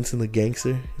Bill Clinton, the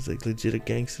gangster, he's like legit a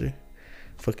gangster,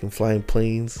 fucking flying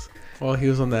planes. Well, he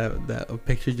was on that a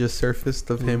picture just surfaced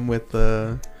of him with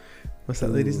what's that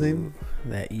lady's name?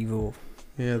 That evil.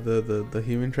 Yeah, the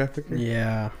human trafficker.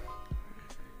 Yeah.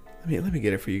 Let me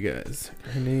get it for you guys.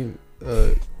 Her name,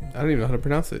 I don't even know how to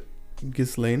pronounce it.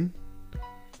 Ghislaine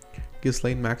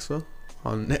Maxwell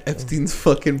on Epstein's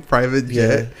fucking private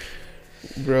jet.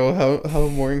 Bro, how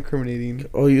more incriminating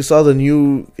Oh, you saw the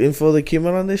new info that came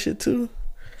out on this shit too?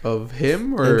 of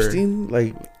him or Epstein,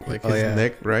 like his Oh, yeah.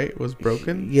 neck, right, was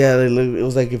broken. yeah, it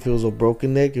was like if it was a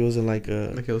broken neck, it wasn't like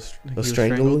Like it was he a was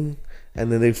strangling.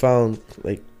 And then they found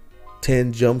like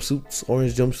 10 jumpsuits,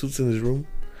 orange jumpsuits in his room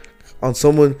on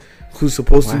someone who's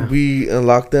supposed to Wow. be in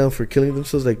lockdown for killing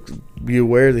themselves. Like, be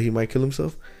aware that he might kill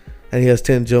himself, and he has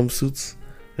 10 jumpsuits.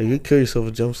 Like, you kill yourself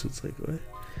with jumpsuits. Like, what?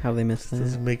 How they missed that?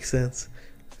 Doesn't make sense.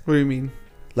 What do you mean?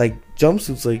 Like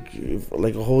jumpsuits,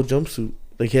 like a whole jumpsuit.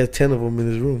 Like he had 10 of them in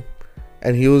his room,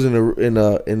 and he was in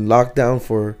lockdown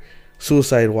for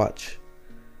suicide watch.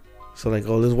 So like,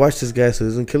 oh, let's watch this guy so he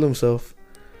doesn't kill himself.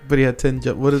 But he had 10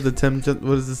 what is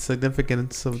the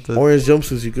significance of the Orange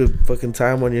jumpsuits, you could fucking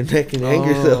tie them on your neck and hang Oh.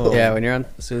 yourself. Yeah, when you're on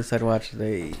suicide watch,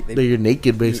 they You're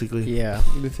naked basically. Yeah.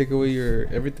 they take away your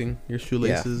everything, your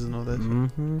shoelaces and all that.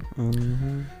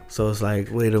 So it's like,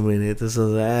 wait a minute, this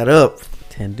doesn't add up.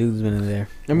 10 dudes been in there.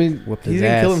 I mean, Whooped he his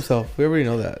didn't kill ass. himself. We already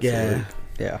know that. Yeah. So, like,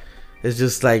 Yeah. It's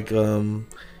just like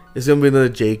it's gonna be another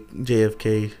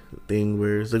JFK thing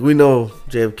where it's like we know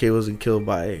JFK wasn't killed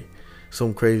by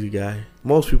some crazy guy.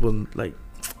 Most people like,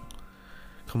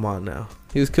 come on now,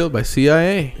 he was killed by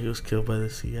CIA. he was killed by the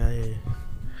CIA.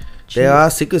 There are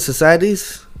secret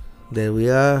societies that we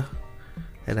are,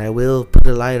 and I will put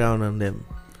a light on them.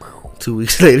 2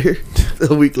 weeks later,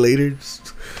 a week later,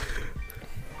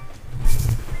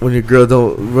 when your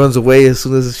girl runs away as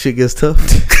soon as the shit gets tough.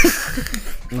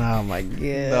 Oh my god.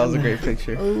 That was a great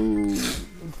picture.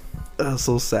 That's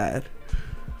so sad.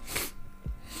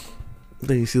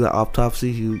 Then you see the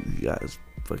autopsy. He got his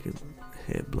fucking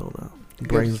head blown out.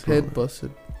 Brains blown head out.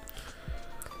 busted.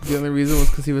 The only reason was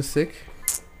because he was sick.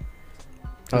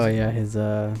 Oh yeah, his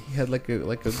He had like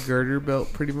a girder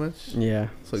belt, pretty much, yeah.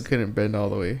 so he couldn't bend all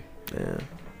the way. Yeah.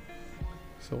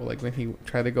 So like when he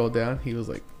tried to go down, he was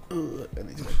like, ugh, and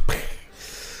he just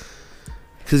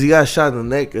Cause he got shot in the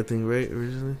neck, I think, right,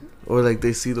 originally, or like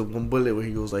they see the one bullet where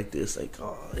he goes like this, like,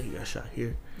 oh, he got shot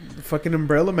here. The fucking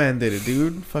Umbrella Man did it,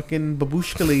 dude. Fucking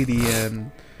Babushka Lady and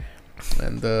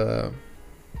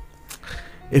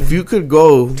If you could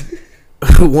go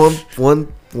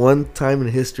one time in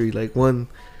history, like one,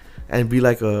 and be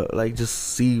like just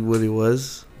see what it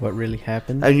was, What really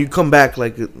happened? and you come back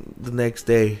like the next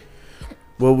day,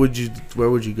 where would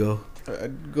you go?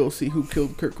 I'd go see who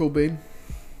killed Kurt Cobain.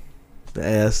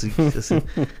 That's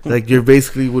like you're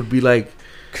basically would be like,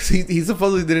 Cause he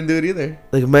supposedly didn't do it either.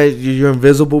 like imagine you're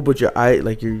invisible, but your eye,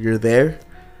 like you're there,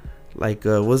 like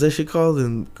what's that shit called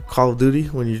in Call of Duty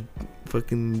when you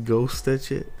fucking ghost that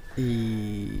shit?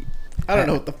 I don't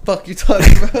know what the fuck you're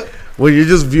talking about. Well, you're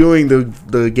just viewing the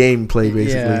gameplay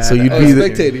basically. Yeah, So you'd I be know.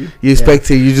 spectator. you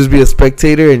spectate. You just be a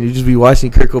spectator, and you just be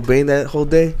watching Kurt Cobain that whole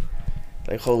day.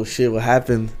 Like, oh shit, what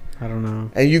happened? I don't know.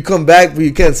 And you come back, but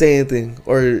you can't say anything,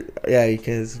 or yeah, you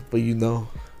can, but you know.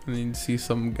 And then you see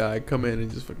some guy come in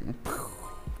and just fucking,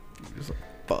 just like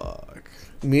fuck.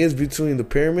 Me, it's between the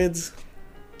pyramids.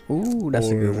 Ooh, that's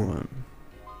a good Or- one.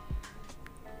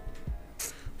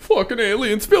 Fucking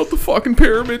aliens built the fucking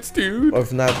pyramids, dude. Or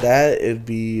if not that, it'd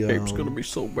be. Apes gonna be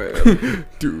so bad,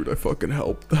 dude. I fucking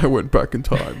helped. I went back in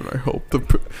time and I helped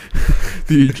the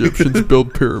Egyptians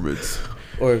build pyramids.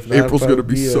 Or if not, April's gonna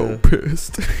probably be so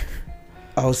pissed.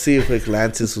 I'll see if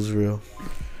Atlantis was real.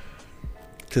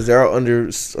 Cause they're all under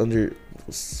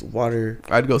water.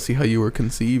 I'd go see how you were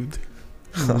conceived.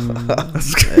 Mm,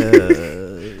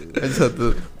 I just had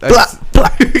to.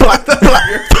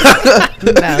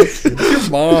 Your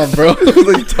mom, bro. What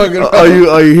are you talking about? All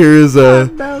you hear is I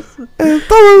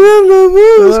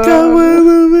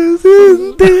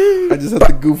just had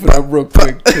to goof it up real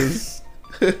quick because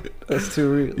that's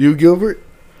too real. You Gilbert?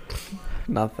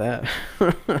 Not that.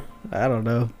 I don't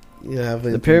know. Yeah,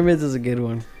 The pyramids is a good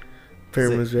one.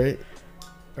 pyramids, right?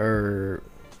 Or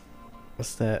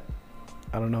what's that?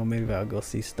 I don't know. Maybe I'll go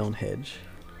see Stonehenge.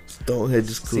 Stonehenge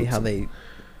is cool. See how they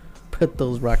put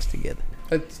those rocks together.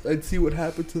 I'd see what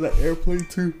happened to that airplane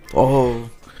too. Oh,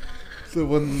 The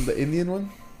one, the Indian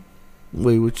one.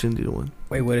 wait, which Indian one?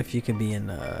 Wait, what if you could be in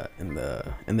the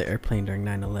airplane during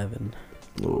 9/11?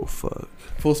 Oh fuck.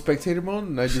 Full spectator mode,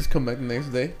 and I just come back the next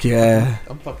day. Yeah.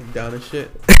 I'm fucking down as shit.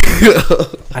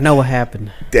 I know what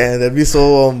happened. Damn, that'd be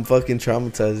so fucking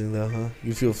traumatizing though, huh?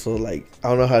 You feel so like I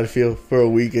don't know how to feel for a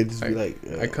week. I'd just be like,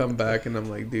 I come back and I'm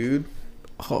like, dude,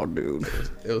 Oh, dude.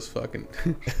 it was fucking,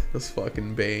 it was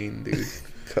fucking Bane, dude.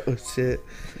 oh shit.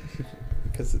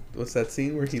 Because what's that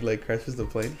scene where he like crashes the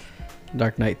plane?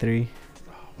 Dark Knight 3.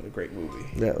 Oh, what a great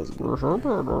movie. That was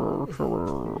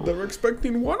good. They were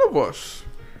expecting one of us.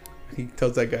 He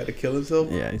tells that guy to kill himself.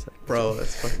 Yeah, he's like, Bro,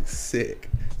 that's fucking sick.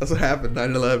 That's what happened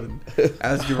 9/11.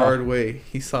 As Gerard Way,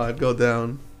 he saw it go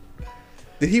down.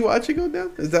 Did he watch it go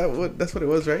down? Is that what? That's what it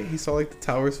was, right? He saw like the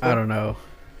towers fall. I don't know.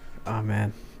 Oh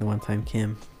man, the one time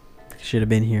Kim should have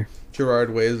been here.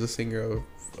 Gerard Way is the singer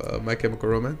of My Chemical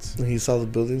Romance. When he saw the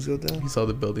buildings go down. He saw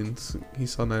the buildings. He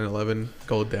saw 9/11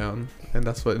 go down, and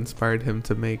that's what inspired him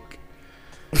to make.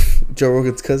 Joe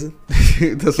Rogan's cousin.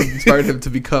 That's what inspired him to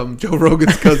become Joe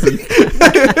Rogan's cousin.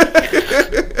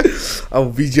 I'll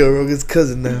be Joe Rogan's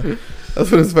cousin now.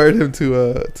 That's what inspired him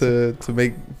to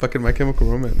make fucking My Chemical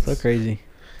Romance. So crazy.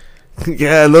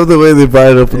 Yeah, I love the way they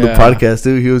brought it up in the Yeah. podcast,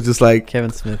 dude. He was just like,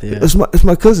 Kevin Smith, yeah. it's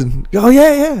my cousin. Oh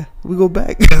yeah, we go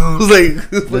back. I was like,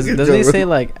 Doesn't Joe he say Rogan.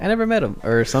 like, I never met him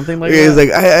or something like Yeah, that? he's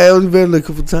like, I only met him a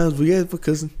couple times, but yeah, it's my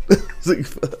cousin. It's like,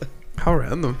 fuck. How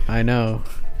random. I know.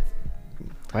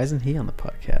 Why isn't he on the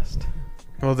podcast?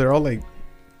 Well, they're all like,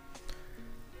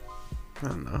 I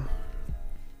don't know.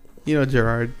 You know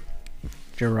Gerard,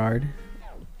 Gerard?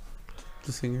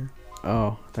 the singer.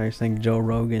 Oh, I thought you were saying Joe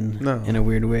Rogan No. in a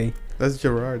weird way. That's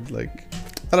Gerard. Like,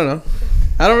 I don't know.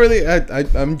 I don't really.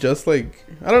 I'm just like,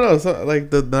 I don't know. So, like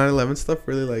the 9/11 stuff.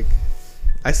 Really, like,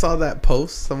 I saw that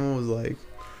post. Someone was like,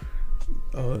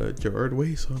 Gerard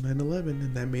Way saw 9/11,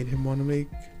 and that made him want to make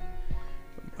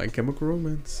My Chemical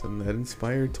Romance, and that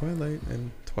inspired Twilight,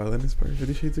 and Twilight inspired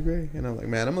 50 Shades of Grey. And I'm like,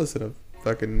 man, I'm listening to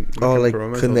fucking My Oh, like Chemical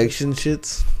Romance all day. connection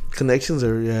shits. Connections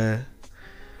are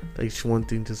like one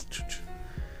thing. Just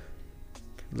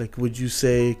like, would you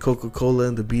say Coca-Cola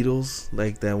and the Beatles,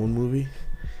 like that one movie?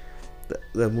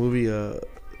 That movie.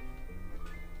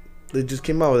 They just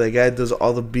came out with that guy that does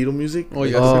all the Beatle music. Oh,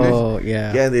 yesterday. Oh,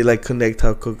 yeah. Yeah, and they like connect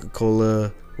how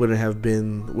Coca-Cola wouldn't have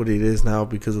been what it is now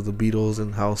because of the Beatles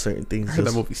and how certain I things. heard that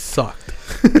Just, movie sucked.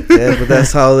 yeah, but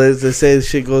that's how they say the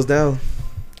shit goes down.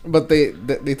 But they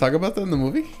talk about that in the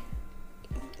movie.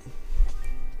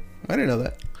 I didn't know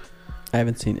that. I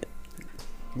haven't seen it.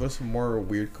 What's some more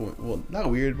weird? Well, not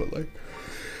weird, but like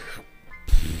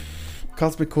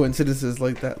Cosmic coincidences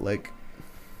like that, like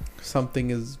something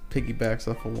is piggybacks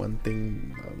off of one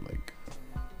thing. Like,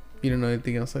 you don't know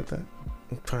anything else like that?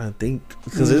 I'm trying to think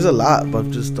because there's a lot, but I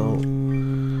just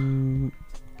don't.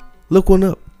 Look one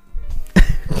up.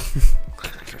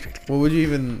 What would you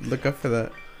even look up for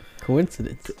that?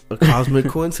 Coincidence. A cosmic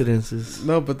coincidences.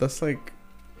 No, but that's like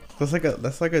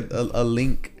a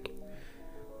link.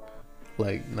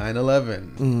 Like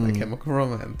 9/11, My Chemical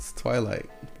Romance, Twilight,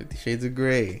 50 Shades of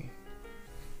Grey.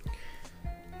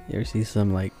 You ever see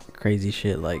some like crazy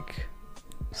shit like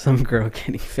some girl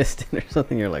getting fisted or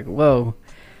something? You're like, whoa.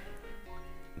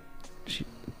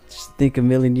 Just think a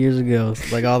million years ago,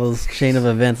 like all those chain of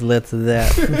events led to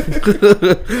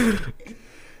that.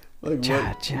 Like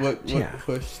what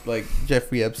pushed like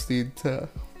Jeffrey Epstein to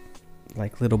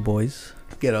Like little boys.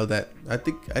 get out that? I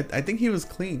think he was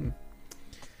clean.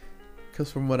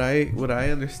 Because from what I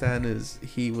understand is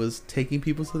he was taking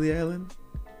people to the island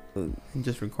and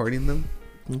just recording them.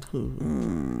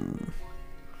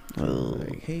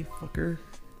 Like, hey fucker,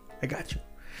 I got you,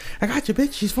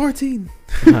 bitch. She's 14.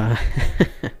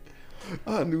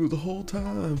 I knew the whole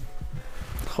time.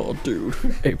 Oh, dude,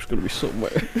 Ape's gonna be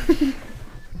somewhere.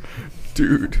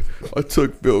 Dude, I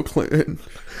took Bill Clinton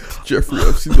to Jeffrey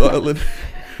Epstein's island.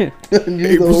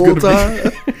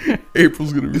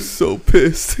 April's gonna be so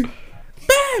pissed.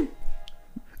 Bam!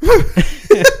 Bam!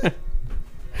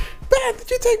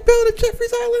 Did you take Bill to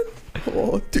Jeffrey's island?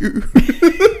 Oh, dude.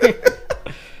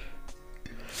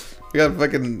 We got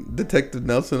fucking Detective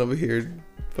Nelson over here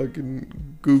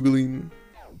fucking Googling.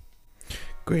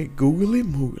 Great googly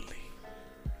moogly.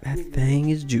 That thing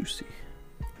is juicy.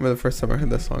 I remember the first time I heard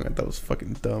that song, I thought it was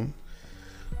fucking dumb.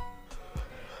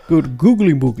 Good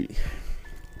googly boogly.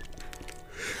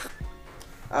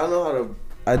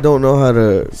 I don't know how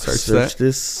to Search search that?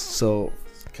 this, so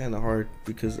it's kind of hard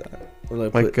because I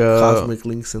like Like, put cosmic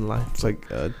links in life. It's like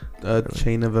a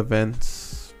chain of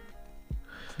events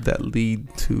that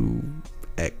lead to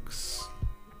X.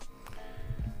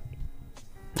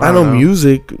 I know don't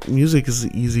music is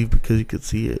easy because you could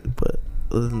see it, but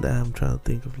other than that, I'm trying to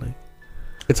think of like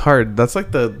It's hard. That's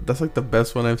like the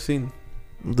best one I've seen.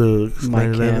 the Mike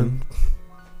 9/11.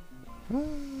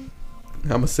 I'm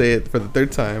gonna say it for the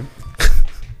third time.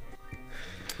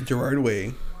 Gerard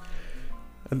Way.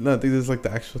 I don't think this is like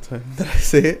the actual time that I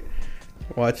say it.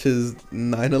 Watches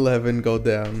 9/11 go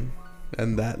down,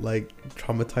 and that like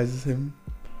traumatizes him,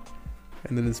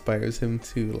 and then inspires him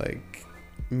to like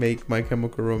make My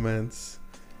Chemical Romance.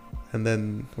 And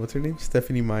then what's her name?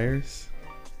 Stephanie Myers.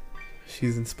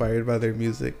 She's inspired by their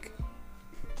music.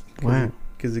 Wow.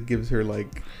 Because it gives her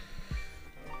like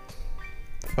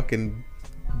fucking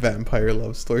vampire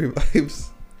love story vibes.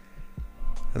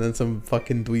 And then some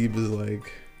fucking dweeb is like,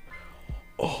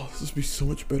 oh, this would be so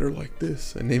much better like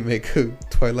this. And they make a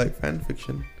Twilight fan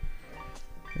fiction.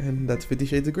 And that's 50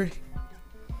 Shades of Grey.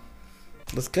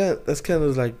 That's kind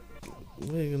of like,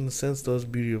 in a sense, though, it's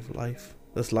beauty of life.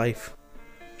 That's life.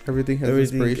 Everything has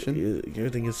inspiration.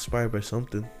 Everything is inspired by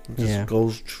something. It just Yeah.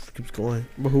 keeps going.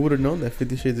 But who would have known that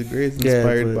 50 Shades of Grey is Yeah,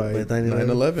 inspired by by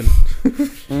 9/11?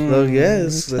 9/11? Oh,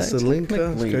 yes, that's a link.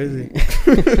 That's crazy.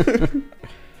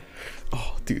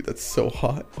 Oh, dude, that's so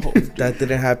hot. Oh, if that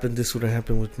didn't happen, this would have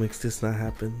happened, which makes this not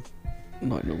happen.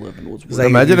 9/11 was. It's like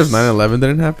Imagine if if 9/11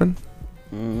 didn't happen.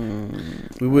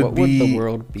 We would what be. would the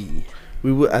world be?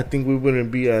 I think we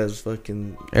wouldn't be as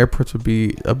fucking. Airports would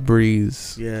be a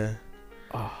breeze. Yeah.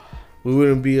 Oh, We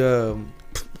wouldn't be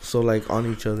so like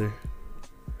on each other.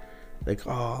 Like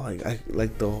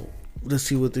let's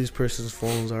see what these person's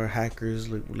phones are. Hackers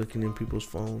like looking in people's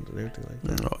phones and everything like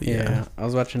that. Oh yeah. I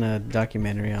was watching a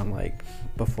documentary on like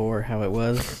before how it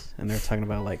was, and they were talking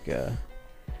about like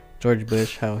George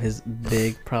Bush, how his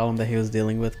big problem that he was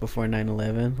dealing with before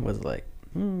 9/11 was like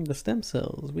the stem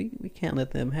cells. We can't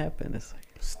let them happen. It's like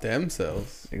Stem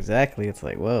cells. exactly. It's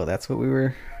like, whoa, that's what we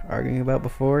were arguing about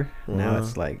before. Now Uh-huh.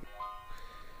 it's like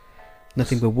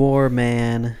nothing but war,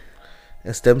 man.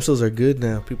 And stem cells are good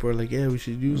now. People are like, yeah, we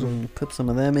should use them. Put some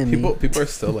of them in People me. are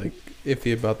still like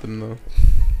iffy about them though,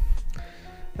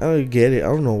 I don't get it. I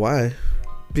don't know why.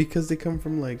 because they come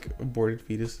from like aborted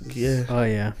fetuses. Yeah. Oh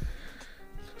yeah.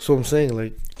 So I'm saying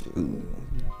like,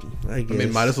 I guess. I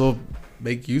mean, might as well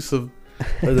make use of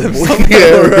Or them the- somehow,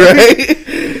 yeah, right?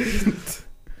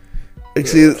 Like,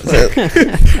 see,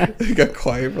 It got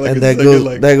quiet for like and a that second. goes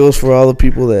Like, that goes for all the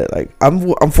people that like.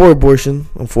 I'm for abortion.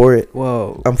 I'm for it.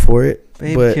 Whoa. I'm for it.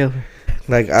 Babe but killer.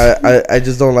 Like I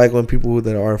just don't like when people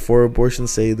that are for abortion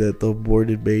say that the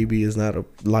aborted baby is not a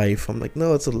life. I'm like,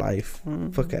 no, it's a life.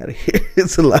 Fuck out of here.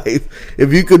 It's a life.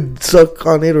 If you could suck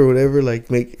on it or whatever, like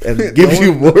make and give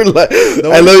you more life.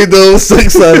 I know you don't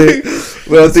sucks on it.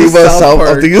 But I'm thinking about South Park.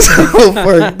 I'm thinking South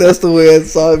Park. That's the way I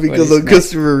saw it because of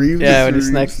Christopher Reeve. Yeah, when he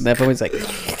snacks, that always like.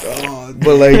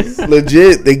 But like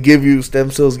legit, they give you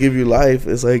stem cells, give you life.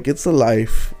 It's like it's a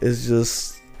life. It's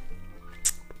just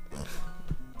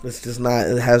not.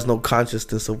 It has no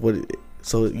consciousness of what it.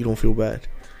 So you don't feel bad.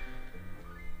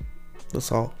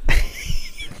 That's all.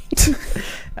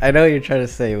 I know what you're trying to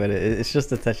say, but it's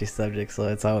just a touchy subject, so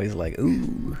it's always like,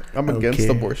 ooh. I'm against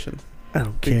abortion. I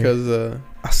don't care Because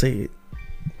I'll say it.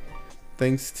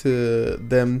 Thanks to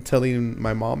them telling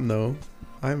my mom no,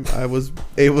 I was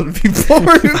able to be born.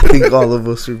 I think all of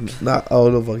us are not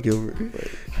all of us Gilbert.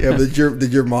 Yeah, but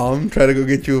did your mom try to go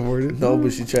get you aborted? No,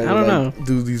 but she tried I don't know.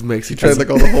 do these Mexican. She tried like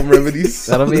all the home remedies.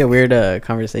 That'll be a weird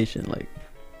conversation. Like,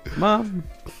 Mom,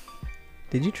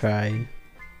 did you try?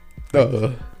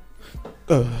 Did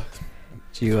Did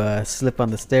you slip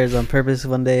on the stairs on purpose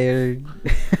one day? Or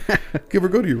Give her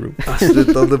go to your room. I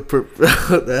slipped on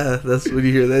the that's when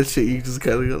you hear that shit, you just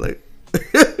kind of go like,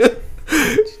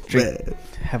 drink,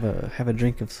 have a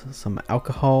drink of some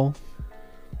alcohol.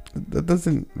 That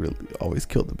doesn't really always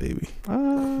kill the baby.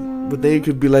 But then it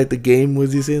could be like the game.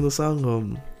 Was he saying the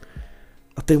song?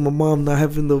 I think my mom not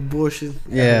having the abortion.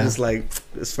 Yeah, it's like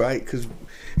it's right because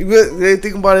they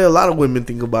think about it. A lot of women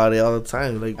think about it all the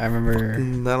time. Like I remember,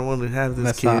 I don't want to have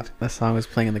this kid. That song was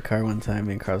playing in the car one time,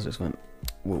 and Carlos just went,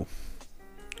 "Whoa,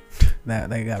 that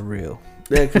got real."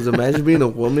 Yeah, because imagine being a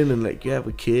woman and like you have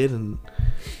a kid and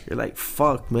you're like,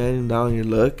 "Fuck, man!" And down your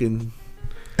luck and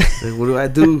like, what do I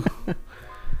do?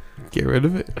 Get rid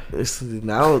of it.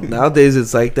 Nowadays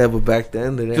it's like that, but back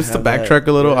then they didn't Just to have backtrack that.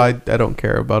 a little, Yeah. I don't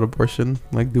care about abortion.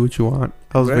 Like, do what you want.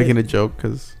 I was Right. making a joke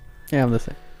because Yeah, I'm the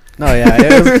same. No, yeah,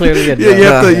 it was clearly a joke. yeah, you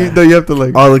have to. Yeah. You have to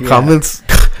like all the Yeah. comments.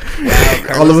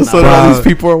 Wow, all of a Carlos sudden, not- all Wow. these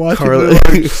people are watching. Carlos,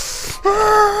 they're like,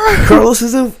 Carlos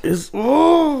is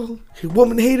he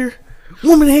woman hater.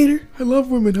 I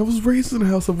love women. I was raised in a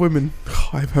house of women.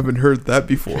 I haven't heard that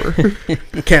before.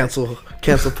 Cancel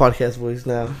podcast voice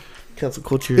now. Cancel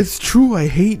culture. It's true. I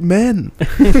hate men.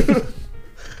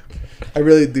 I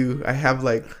really do. I have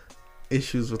like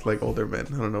issues with like older men.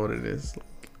 I don't know what it is.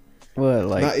 What,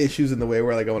 like? Not issues in the way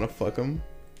where like I want to fuck them.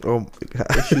 Oh my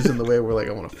god. Issues in the way where like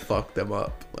I want to fuck them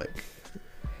up. Like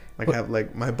I have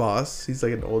like my boss. He's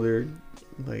like an older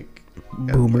like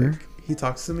and, Boomer. like, he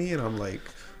talks to me and I'm like,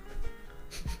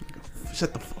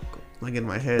 shut the fuck up. Like in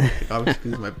my head, like, obviously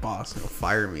he's my boss. He'll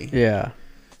fire me. Yeah.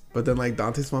 But then like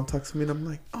Dante's mom talks to me and I'm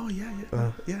like, oh yeah,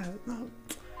 no.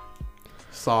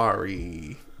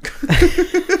 Sorry.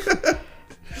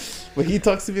 But he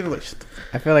talks to me and I'm like, shut the fuck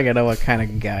I feel like I know what kind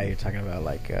of guy you're talking about.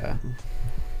 Like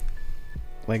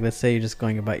let's say you're just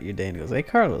going about your day and he goes, "Hey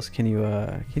Carlos, can you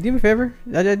do me a favor?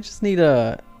 I just need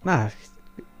yeah,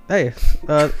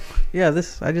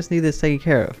 I just need this taken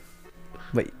care of."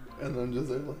 But and I'm just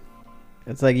like,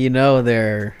 it's like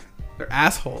they're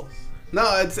assholes. No,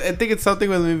 I think it's something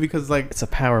with me because like it's a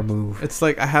power move. it's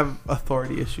like I have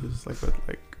authority issues like with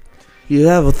like You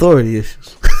have authority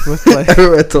issues. with like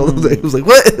I told him that. He was like,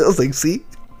 "What?" I was like, "See,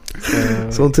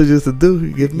 someone tells you what to do,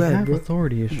 you get you mad, have bro."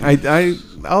 authority issues.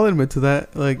 I'll admit to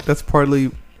that. Like that's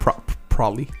probably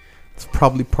it's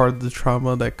probably part of the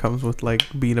trauma that comes with like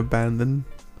being abandoned.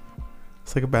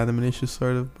 It's like abandonment issues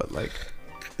sort of, but like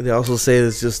They also say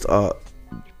it's just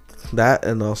that,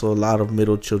 and also a lot of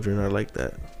middle children are like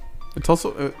that. it's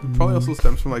also it probably also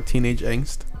stems from like teenage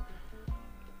angst.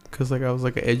 Cause like I was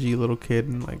like an edgy little kid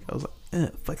and like I was like,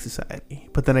 fuck society.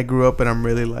 But then I grew up and I'm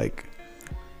really like,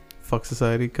 fuck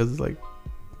society. Cause like,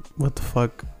 what the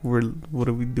fuck? What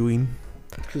are we doing?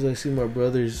 Because I see my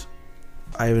brothers,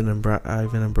 Ivan and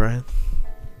Brian,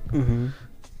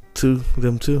 Mm-hmm.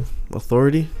 them too.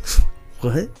 Authority,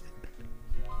 what?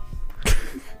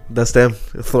 That's them.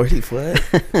 Authority, what?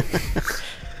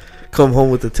 Come home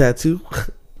with a tattoo.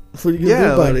 What are you gonna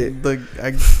do about it? Like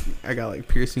I got like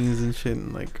piercings and shit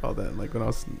and like all that. Like when I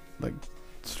was like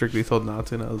strictly told not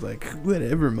to, and I was like,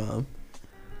 whatever, mom.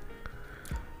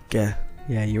 Yeah.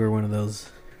 Yeah, you were one of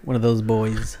those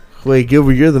boys. Wait,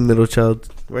 Gilbert, you're the middle child,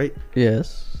 right?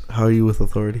 Yes. How are you with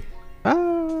authority? I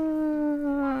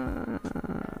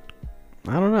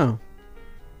don't know.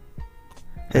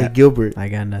 Hey, Gilbert, I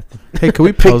got nothing. Hey, can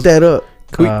we pick pause? that up.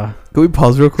 Can we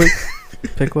pause real quick?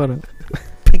 Pick what up?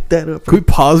 Pick that up. Can we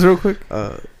pause real quick?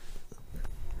 And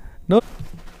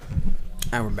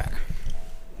we're back.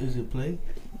 Is it playing?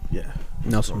 Yeah.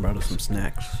 Nelson brought us some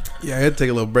snacks. Yeah, I had to take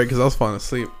a little break because I was falling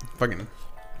asleep. Fucking,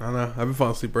 I don't know. I've been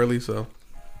falling asleep early, so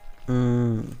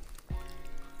You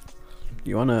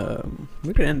wanna?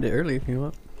 We could end it early if you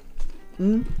want.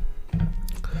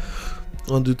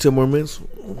 Want to do 10 more minutes?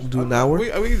 Do an hour? We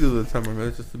can do the 10 more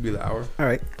minutes just to be the hour. All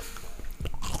right.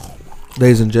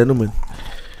 Ladies and gentlemen,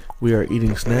 we are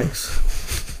eating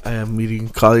snacks. I am eating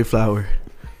cauliflower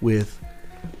with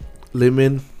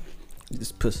lemon,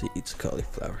 This pussy eats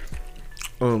cauliflower.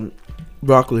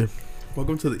 broccoli.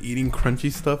 Welcome to the eating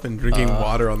crunchy stuff and drinking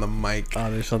water on the mic.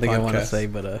 There's something I want to Podcast. say,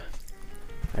 but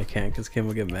I can't because Kim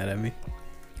will get mad at me.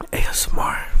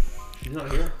 ASMR. You're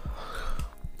not here.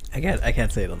 I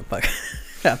can't say it on the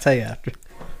podcast. I'll tell you after.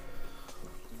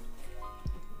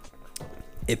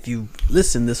 If you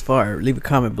listen this far, leave a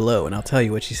comment below and I'll tell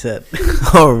you what she said.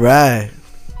 All right.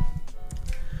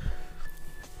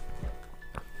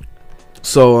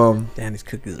 So Danny's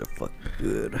cookies are fucking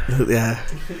good. yeah.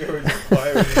 You're just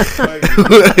quiet.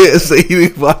 It's the eating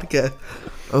podcast.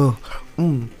 Oh,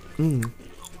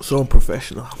 so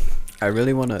unprofessional. I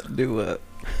really want to do a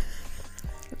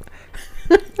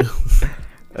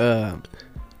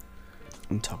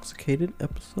intoxicated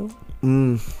episode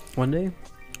one day.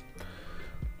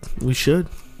 We should.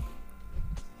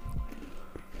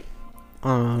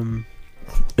 Um,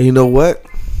 And you know what?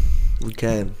 We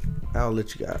can. I'll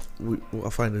let you guys.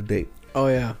 I'll find a date. oh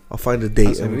yeah, I'll find a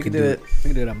date and we can do it. We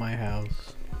can do it at my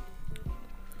house.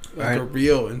 Like a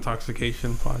real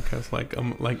intoxication podcast. Like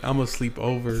I'm asleep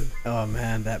over Oh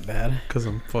man, that bad? because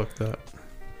I'm fucked up.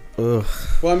 Ugh.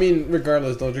 Well, I mean,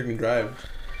 regardless, don't drink and drive.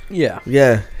 Yeah.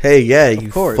 Yeah. Hey, yeah. Of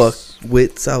You course. fuck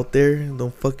wits out there.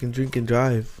 Don't fucking drink and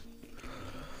drive.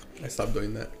 I stopped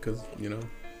doing that because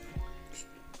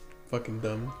fucking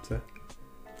dumb. So.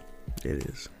 It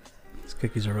is. These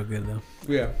cookies are real good though.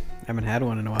 Yeah, I haven't had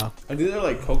one in a while. I think they're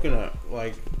like coconut,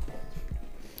 like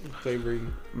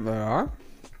flavoring. They are.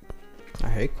 I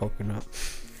hate coconut.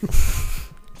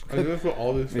 I think that's what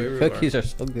all these These flavors cookies are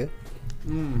so good.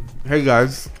 Hey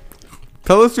guys,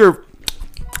 tell us your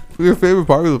favorite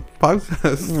part of the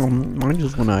podcast. Mine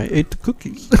just when I ate the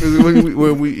cookies.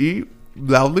 when we eat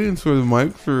loudly into the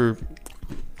mics, or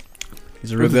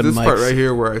These are real good this mics. part right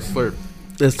here where I slurp.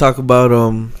 Let's talk about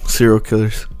serial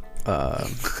killers.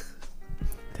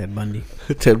 Ted Bundy.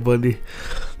 Ted Bundy.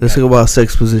 Let's talk about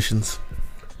sex positions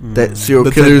that serial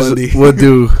The Ted killers Bundy. would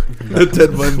do.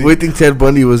 Ted Bundy, What do you think Ted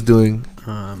Bundy was doing?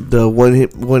 The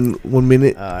 1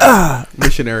 minute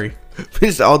missionary,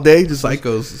 finished all day, just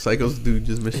psychos do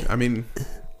just mission. I mean,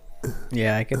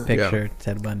 Yeah, I can picture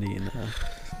Ted Bundy and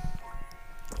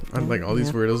I'm like all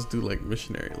these weirdos do like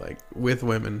missionary, like with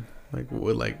women, like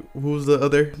who was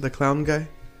the clown guy?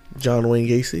 John Wayne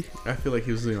Gacy, I feel like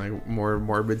he was doing like more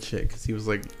morbid shit because he was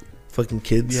like, fucking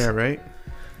kids, yeah, right.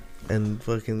 and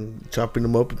fucking chopping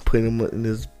them up and putting them in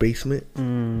his basement.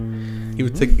 He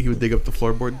would dig up the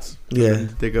floorboards. and Yeah.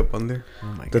 then dig up under. Oh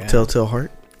my The god. telltale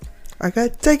heart. I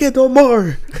can't take it no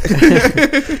more.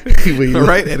 All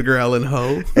right, Edgar Allan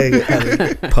Poe. Hey,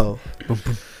 Allen Poe.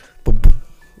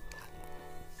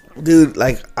 Dude,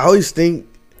 like I always think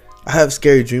I have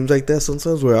scary dreams like that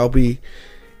sometimes where I'll be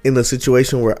in a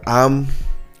situation where I'm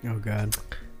Oh god.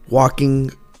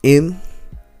 walking in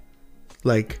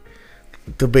like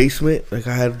the basement. Like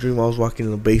I had a dream I was walking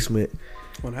in the basement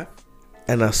What happened?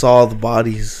 and I saw the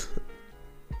bodies,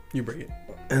 You bring it.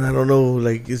 and I don't know,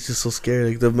 like it's just so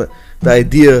scary. Like the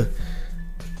idea,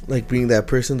 like being that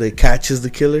person that catches the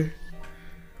killer.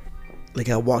 Like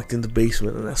I walked in the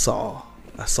basement and I saw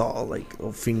like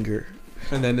a finger.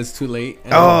 And then it's too late.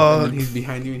 And, Oh. and then he's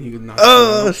behind you and he would knock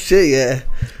Oh you out. shit, yeah.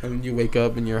 And then you wake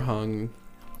up and you're hung.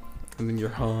 And then you're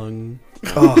hung.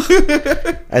 Oh.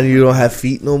 And you don't have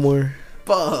feet no more.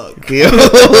 Fuck.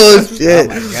 Oh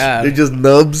shit. Oh my god. They're just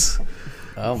nubs.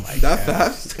 Oh my That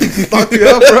god. fast? Fuck you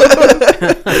up, bro.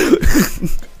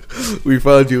 We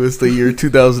found you. It's the year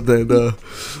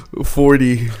 2040.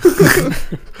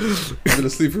 You've been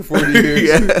asleep for 40 years.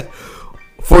 Yeah.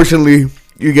 Fortunately,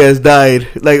 you guys died.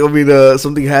 Like, I mean,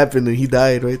 something happened and he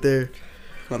died right there.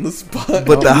 On the spot.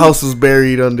 But the house was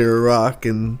buried under a rock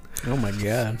and Oh my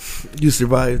god. you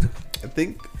survived. I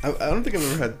don't think I've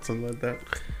ever had something like that.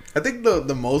 I think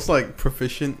the most like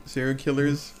proficient serial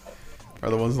killers are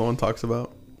the ones no one talks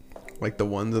about, like the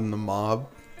ones in the mob,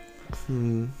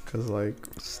 because like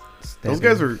those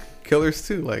guys were killers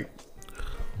too. Like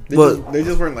they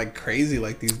just weren't like crazy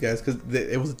like these guys because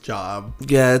it was a job.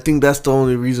 Yeah, I think that's the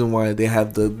only reason why they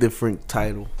have the different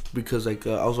title. Because like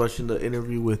I was watching the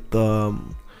interview with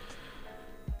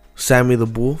Sammy the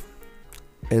Bull,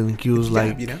 and he was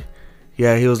like, you know?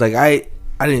 yeah, he was like, I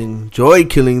didn't enjoy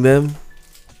killing them,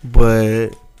 but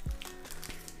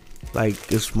like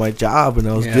it's my job and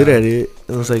I was good at it.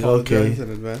 And I was like, okay. In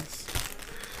advance.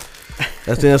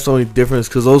 I think that's the only difference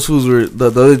because those fools were the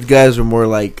other guys were more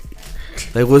like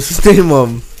what's his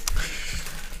name?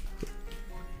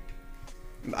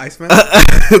 Iceman.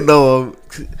 No,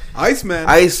 Iceman.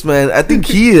 Iceman. I think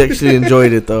he actually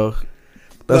enjoyed it though.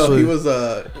 That's no, what he was.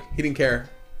 He didn't care.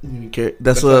 he didn't care.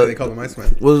 That's why what they called him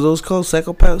Iceman. what are those called?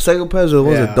 Psychopaths. Psychopaths are the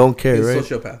ones Yeah. that don't care, He's a right?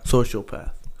 sociopath.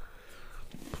 Sociopath.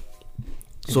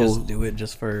 You So just do it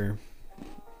just for,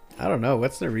 I don't know.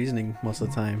 What's their reasoning most of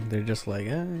the time? They're just like,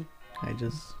 I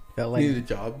just felt He like. needed a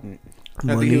job. I think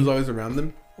money. he was always around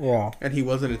them, Yeah. and he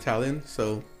wasn't Italian,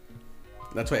 so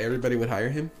that's why everybody would hire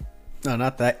him. No,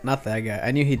 not that guy. I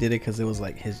knew he did it because it was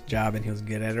like his job and he was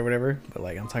good at it or whatever. But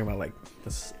like, I'm talking about like the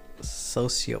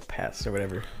sociopaths or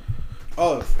whatever.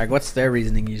 Oh Like, what's their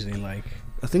reasoning usually like?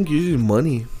 I think usually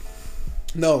money.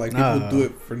 no, like people No. do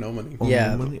it for no money. Oh,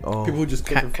 Yeah. money. Oh. People who just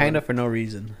kill for fun. Kind of for no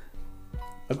reason.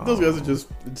 I think those guys are just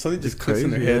something just It's clicks in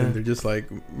their crazy, head yeah. and they're just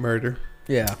like murder.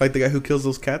 Yeah. Like the guy who kills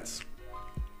those cats.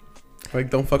 Like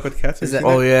don't fuck with cats. Is Have that-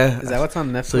 you Oh seen yeah. Is that what's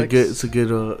on It's a Netflix?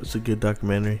 good. It's a good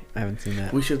documentary. I haven't seen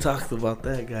that. We should talk about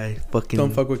that guy. Fucking.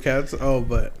 Don't fuck with cats. Oh,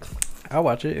 but I'll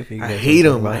watch it if you. I guys hate wanna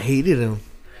talk him. about I it. hated him.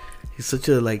 He's such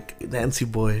a Nancy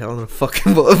boy. I want to fuck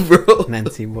him up, bro.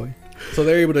 Nancy boy. so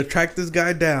they're able to track this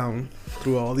guy down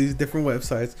through all these different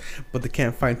websites, but they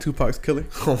can't find Tupac's killer.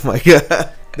 Oh my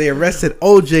god. They arrested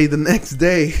OJ the next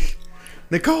day.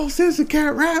 Nicole Simpson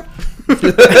can't rap.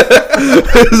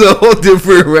 It's a whole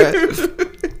different rap.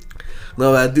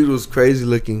 No, that dude was crazy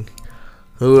looking.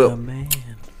 Oh man.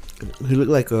 He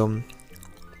looked like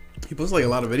He posts like a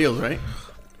lot of videos, right?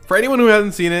 For anyone who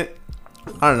hasn't seen it,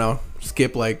 I don't know.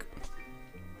 Skip like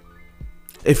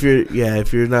if you're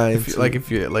not if you,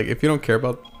 if you don't care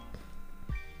about.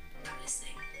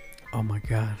 Oh my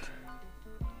god.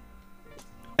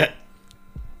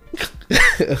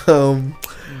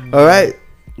 all right.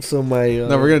 So my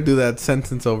No, we're gonna do that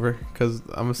sentence over because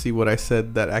I'm gonna see what I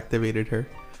said that activated her.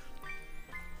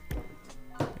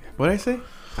 What did I say?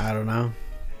 I don't know.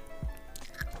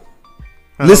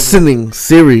 listening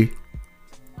Siri.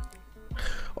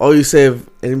 Oh, you say if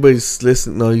anybody's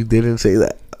listening? No, you didn't say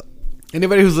that.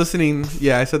 Anybody who's listening,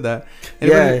 yeah, I said that.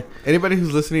 Anybody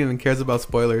who's listening and cares about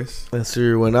spoilers, And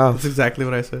Siri went that's off. exactly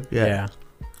what I said. Yeah,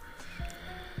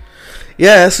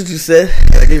 that's what you said.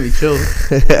 That gave me chills.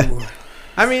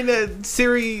 I mean,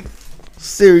 Siri.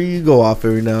 Siri, you go off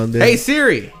every now and then. Hey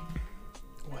Siri.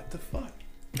 What the fuck?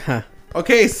 Huh.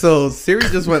 Okay, so Siri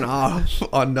just went off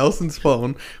on Nelson's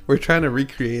phone. We're trying to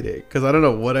recreate it because I don't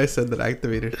know what I said that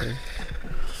activated her.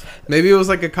 Maybe it was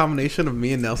like a combination of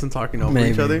me and Nelson talking over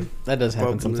each other. That does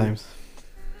happen Probably. sometimes.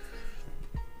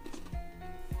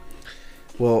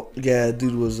 Well, yeah,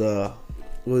 dude was what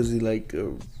was he like? I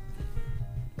don't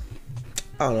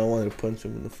know. I wanted to punch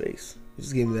him in the face. He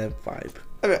just gave me that vibe.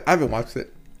 I haven't watched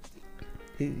it.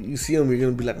 You see him, you're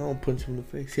gonna be like, I want to punch him in the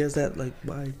face. He has that like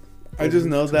vibe. I just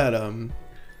know that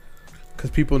because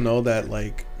people know that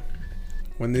like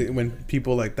when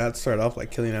people like that start off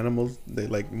like killing animals, they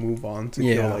like move on to kill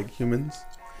Yeah. like humans,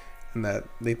 and that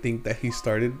they think that he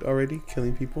started already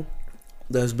killing people.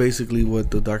 That's basically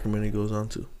what the documentary goes on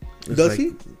to. It's Does like,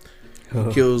 he?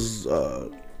 He kills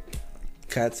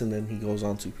cats and then he goes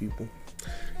on to people.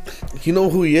 You know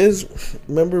who he is?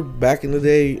 Remember back in the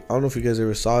day? I don't know if you guys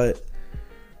ever saw it,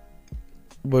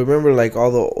 but remember like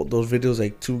all those videos,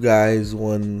 like two guys,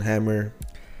 one hammer.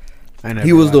 I never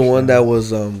He was the watched one that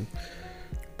was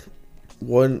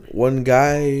one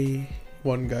guy.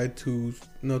 One guy, two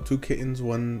kittens,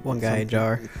 one One guy something.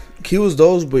 jar. He was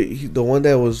those, but the one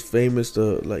that was famous,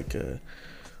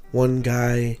 one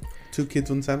guy. 2 kids,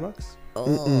 1 sandbox.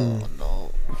 Oh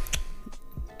no.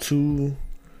 Two.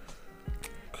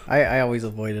 I always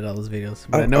avoided all those videos,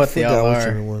 but I, I know what they forgot all which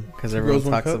are one. because Two everyone Girls,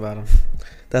 One talks Cup? about them.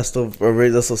 That's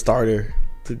the starter.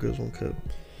 2 Girls, 1 Cup.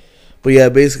 But yeah,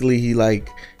 basically he like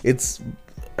it's.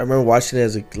 I remember watching it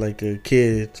as a kid.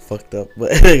 It's fucked up,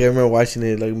 but I remember watching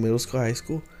it like middle school, high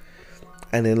school,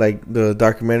 and then like the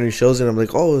documentary shows it. I'm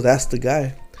like, oh, that's the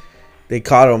guy. They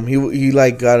caught him. He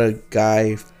like got a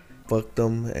guy, fucked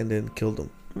him, and then killed him.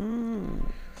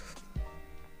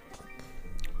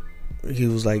 He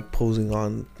was like posing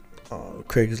on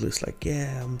Craigslist, like,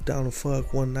 yeah, I'm down to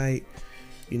fuck one night,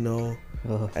 you know.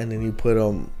 And then he put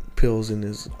pills in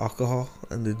his alcohol,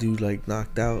 and the dude like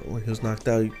knocked out. When he was knocked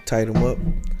out, he tied him up.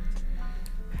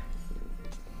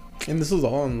 And this was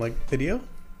all on like video.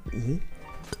 Hmm.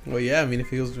 Well, yeah. I mean, if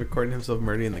he was recording himself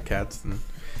murdering the cats, then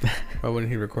why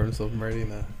wouldn't he record himself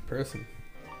murdering a person?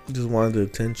 Just wanted the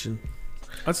attention.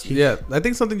 Yeah, I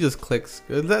think something just clicks.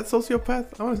 Is that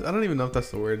sociopath? I don't even know if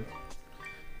that's the word.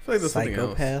 I feel like that's something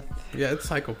else. Psychopath. Yeah, it's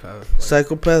psychopath. Like,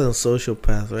 Psychopath and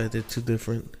sociopath, right? They're two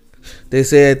different. They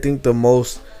say I think the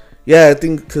most. Yeah, I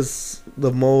think because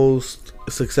the most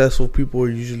successful people are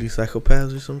usually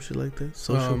psychopaths or some shit like that.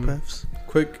 Sociopaths.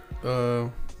 Quick,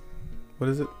 what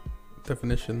is it?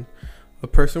 Definition: a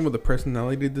person with a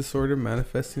personality disorder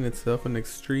manifesting itself in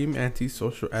extreme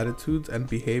antisocial attitudes and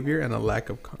behavior and a lack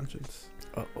of conscience.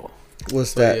 Uh-oh.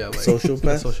 What's So, that? yeah, like,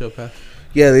 Sociopath. Sociopath.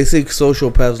 Yeah, they say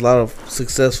sociopaths. A lot of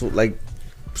successful, like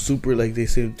super, like they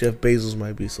say Jeff Bezos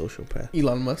might be a sociopath,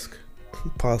 Elon Musk.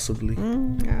 possibly.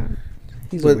 Yeah.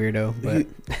 He's But a weirdo, but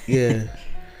Yeah,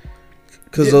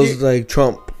 because Yeah, those like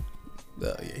Trump.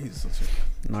 Yeah, he's a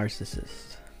sociopath.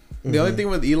 narcissist. The only Mhm. thing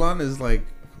with Elon is like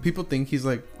people think he's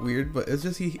like weird, but it's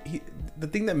just he the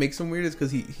thing that makes him weird is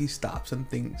because he stops and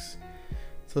thinks.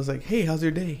 So it's like, hey, how's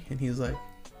your day? And he's like,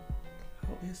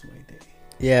 how is my day?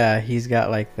 Yeah, he's got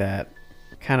like that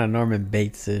kind of Norman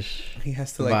Bates-ish. He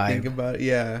has to like Vibe. think about it.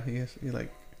 Yeah, he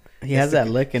like He has that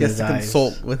look in he has his to eyes.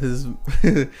 consult with his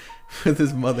with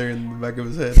his mother in the back of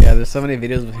his head. Yeah, there's so many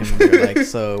videos of him where they're like,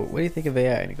 so what do you think of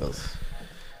AI? And he goes,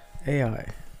 AI.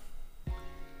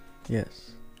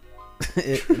 Yes.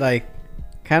 It like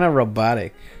kind of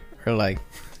robotic or like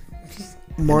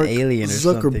Mark an alien or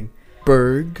something.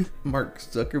 Zuckerberg. Mark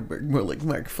Zuckerberg, more like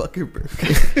Mark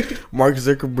Fuckerberg. Mark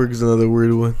Zuckerberg's another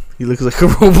weird one. He looks like a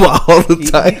robot all the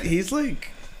time. He's like,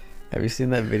 Have you seen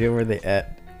that video where they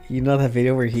you know that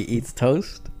video where he eats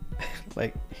toast?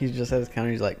 Like he just at his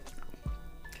counter, he's like,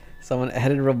 someone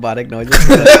added robotic noises.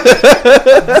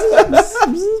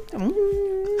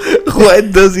 Why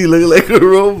does he look like a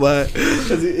robot?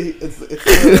 because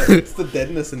it's the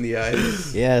deadness in the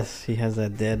eyes. Yes, he has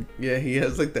that dead. Yeah, he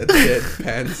has like that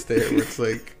deadpan stare where it's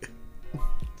like,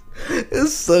 It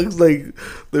sucks. Like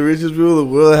the richest people in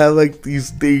the world have like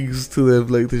these things to them.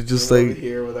 Like they're just we're over like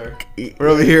here with our, we're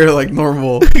over here like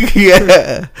normal.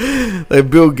 yeah, like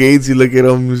Bill Gates. You look at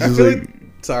him, he's I just feel like, like,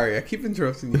 sorry, I keep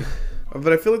interrupting you,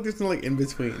 but I feel like there's no like in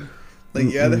between. Like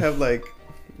you either have like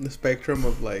the spectrum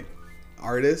of like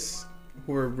artists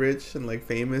who are rich and like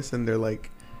famous and they're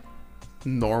like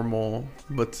normal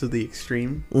but to the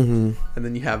extreme, mm-hmm. and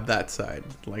then you have that side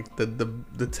like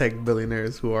the tech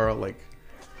billionaires who are all like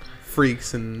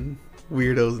freaks and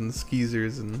weirdos and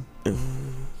skeezers and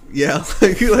yeah,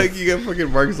 like you got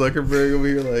fucking Mark Zuckerberg over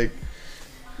here like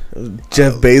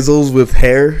Jeff Bezos with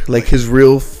hair, like his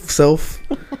real self.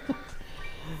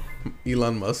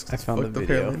 Elon Musk. I found the fucked up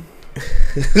video. hairline.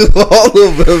 All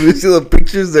of them. You see the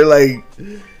pictures? They're like,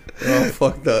 They're all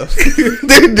fucked up.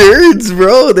 they're nerds,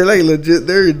 bro. They're like legit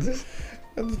nerds.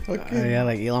 That's fucking, Yeah,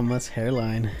 like Elon Musk's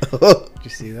hairline. Did you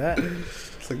see that?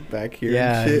 it's like back here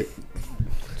Yeah. and shit.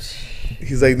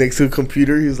 He's like next to a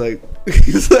computer. He's like,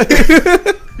 he's like, ew.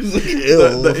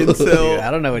 The incel. Dude,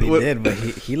 I don't know what he what- did, but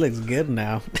he looks good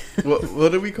now.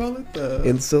 What do we call it? The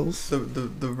incels.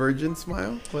 the virgin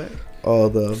smile. What? Oh,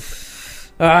 the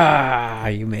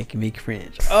You making me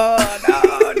cringe. Oh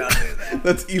no, don't do that.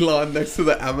 That's Elon next to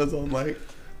the Amazon like.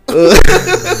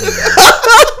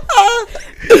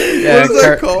 Yeah, What is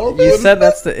that called? You What is said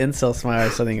that's the incel smile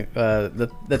or something.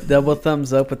 The double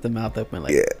thumbs up with the mouth open,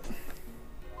 like. yeah,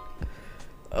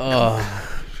 Oh,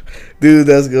 dude.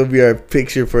 That's gonna be our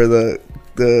picture for the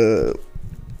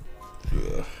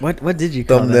what did you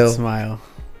call Thumbnail. that smile?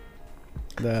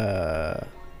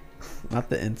 Not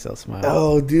the incel smile.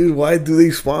 Oh, dude, why do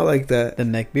they smile like that? The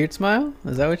neckbeard smile?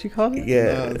 Is that what you called it?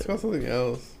 Yeah, No, it's called something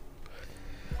else.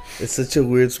 it's such a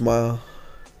weird smile.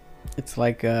 It's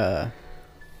like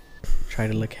try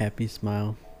to look happy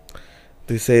smile.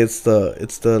 They say it's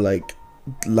the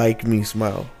like me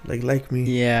smile, like me.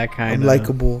 Yeah, kind I'm of.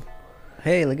 likable.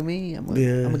 Hey, look at me. I'm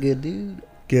Yeah. a good dude.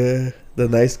 Yeah, the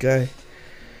nice guy.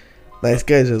 Nice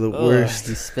guys are the Ugh, worst.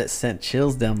 he sent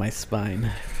chills down my spine.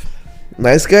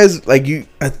 Nice guys, like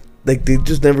like they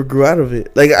just never grew out of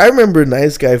it. Like I remember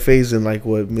nice guy phase in like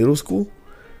what, middle school.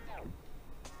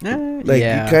 Like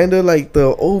yeah. you kind of like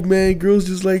the old man girls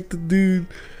just like the dude.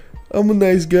 I'm a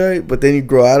nice guy, but then you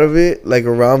grow out of it like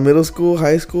around middle school,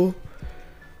 high school.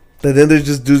 And then there's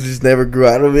just dudes just never grew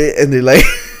out of it, and they're like,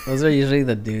 Those are usually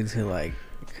the dudes who like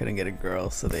couldn't get a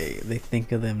girl, so they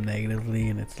think of them negatively,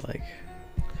 and it's like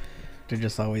they're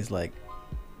just always like,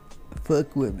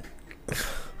 fuck women.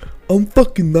 I'm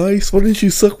fucking nice. Why didn't you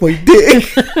suck my dick?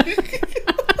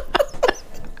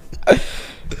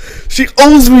 She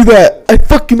owes me that. I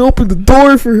fucking opened the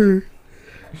door for her.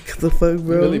 What the fuck, You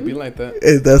bro? really be like that.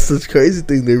 And that's such crazy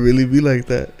thing. They really be like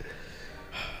that.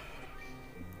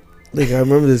 Like I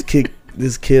remember this kid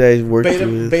I worked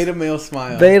with. Beta male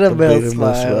smile. Beta The male beta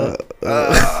smile. male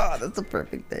smile. That's a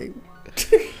perfect name.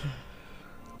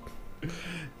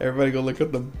 Everybody go look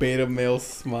at the beta male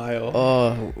smile.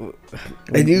 Oh,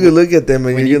 And you can look at them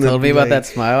and when you're you gonna told be me about like, that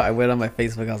smile, I went on my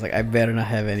Facebook. I was like, I better not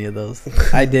have any of those.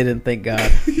 I didn't. Thank God.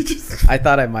 I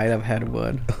thought I might have had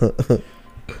one.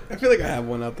 I feel like I have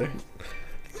one out there.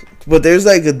 But there's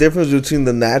like a difference between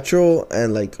the natural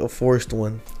and like a forced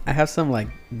one. I have some like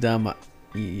dumb,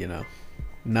 you know,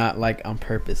 not like on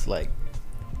purpose, like,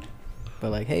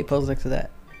 but like, hey, pose next to that.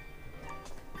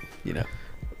 You know.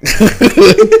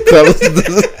 Carlos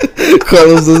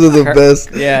those are the best.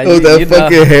 Yeah, Oh, that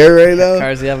fucking hair right now.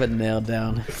 Cars, you have it nailed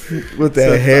down. With that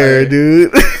So hair, fire.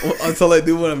 dude. Well, that's all I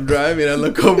do when I'm driving. I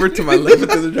look over to my left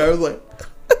and the driver's like,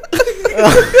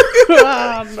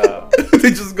 Oh, no. they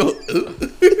just go,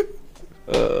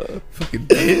 fucking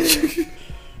bitch.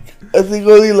 I think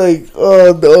only like,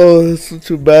 oh no, that's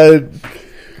too bad.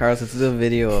 Carlos, let's do a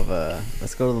video of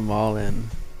let's go to the mall and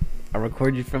I'll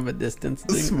record you from a distance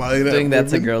Smiling at doing that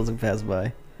to women. girls who pass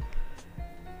by.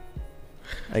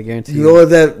 I guarantee You know what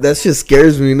that shit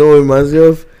scares me. You know what it reminds me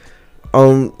of? I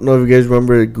don't know if you guys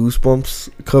remember the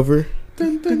Goosebumps cover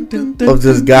Dun, dun, dun, dun, of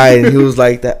this dun, guy, and he was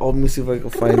like that. Oh, let me see if I can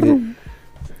find it.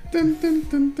 dun, dun,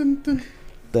 dun, dun, dun.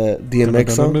 The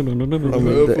DMX song,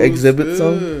 the Exhibit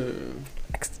song.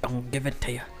 Don't give it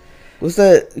to you. What's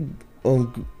that?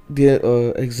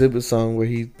 The Exhibit song where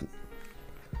he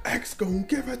X gon'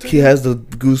 give it to he you. has the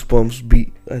Goosebumps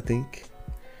beat. I think.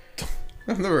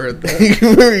 I've never heard that. You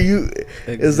remember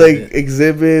It's like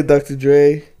Exhibit, Dr.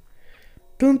 Dre,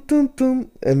 dum dum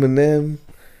dum, Eminem.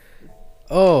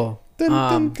 oh, Dun,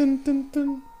 dun, dun, dun,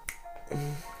 dun.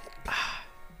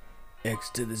 X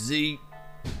to the Z.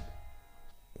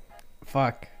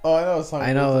 Fuck. Oh, I know a song.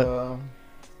 I know with,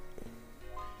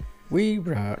 We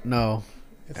bro. No,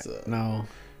 It's no.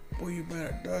 boy, you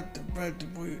better. Boy,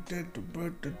 you did.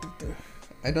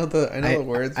 I know the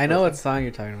words. I know but what song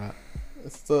you're talking about.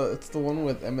 It's the one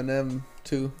with Eminem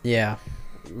too. Yeah.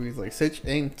 He's like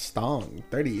 6-inch strong,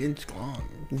 30-inch long.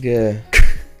 Yeah.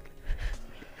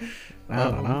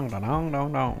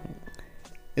 No.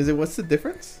 Is it what's the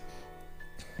difference?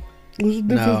 What's the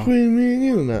difference No. between me and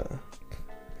you and that?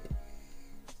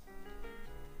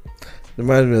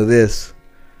 Reminds me of this.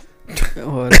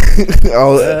 What?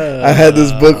 I had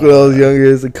this book when I was younger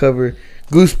as a cover.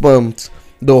 Goosebumps,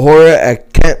 the horror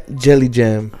at Camp Jelly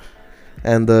Jam.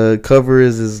 And the cover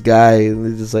is this guy, and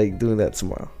they're just like doing that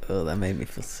tomorrow. Oh, that made me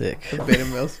feel sick. The beta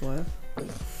male smile.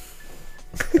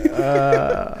 You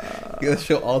gotta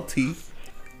show all teeth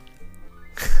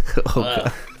Oh,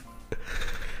 God.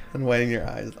 and whiten your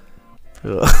eyes.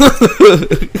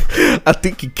 I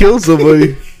think he killed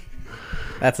somebody.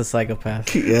 That's a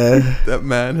psychopath. Yeah. That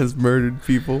man has murdered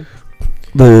people.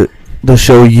 The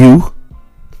show You.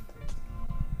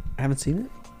 I haven't seen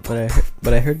it,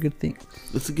 but I heard good things.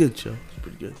 It's a good show. It's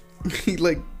pretty good. He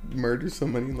like murdered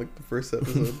somebody in like the first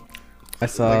episode. I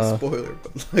saw. Like spoiler,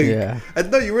 but like Yeah, I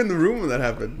thought you were in the room when that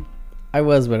happened. I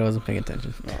was, but I wasn't paying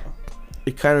attention.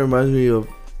 It kind of reminds me of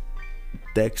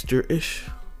Dexter-ish,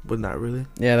 but not really.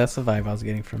 Yeah, that's the vibe I was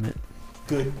getting from it.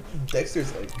 Dude,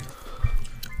 Dexter's like,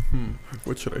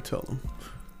 what should I tell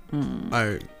him?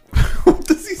 What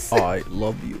does he say? I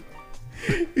love you.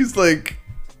 He's like,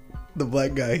 the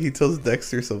black guy. He tells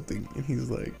Dexter something, and he's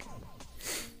like,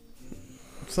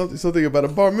 something about a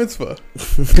bar mitzvah.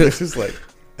 Dexter's like,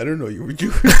 I don't know, you were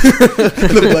Jewish. And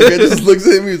the black guy just looks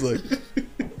at him. He's like,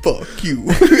 fuck you.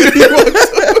 And he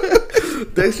walks away.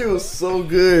 Dexter was so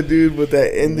good, dude, with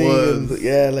that ending. Was. And,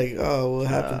 yeah, like, oh, what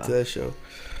happened to that show?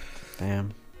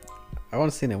 Damn. I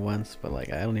want to seen it once, but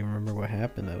like I don't even remember what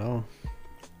happened at all.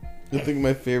 I think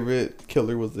my favorite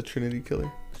killer was the Trinity Killer.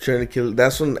 Trying to kill.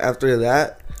 That's when after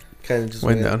that, kind of just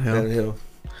Went went downhill. downhill.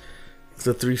 It's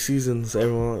the 3 seasons.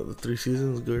 The 3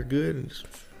 seasons were good. And just,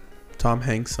 Tom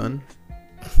Hanks' son.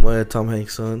 well, Tom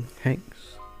Hanks' son.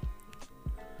 Hanks.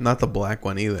 Not the black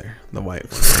one either. The white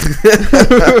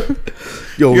one.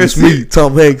 Yo, You it's guys me, see-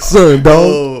 Tom Hanks' son, dog.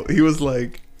 Oh, he was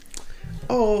like,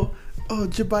 oh,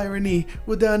 Jabirani,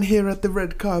 we're down here at the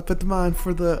red carpet, man,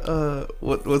 for the,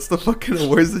 what's the fucking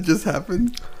awards that just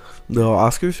happened? The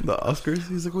Oscars? The Oscars?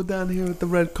 He's like, we're down here at the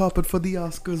red carpet for the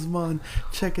Oscars, man.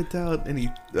 Check it out. And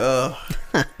I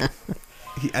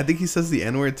think he says the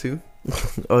N-word too.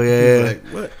 Oh, He's yeah. like,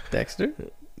 what? Dexter?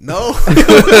 No.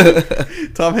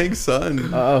 Tom Hanks' son.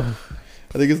 Oh.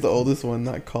 I think it's the oldest one,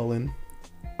 not Colin.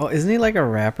 Oh, isn't he like a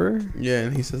rapper? Yeah,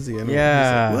 and he says the N-word.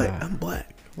 Yeah. He's like, what? I'm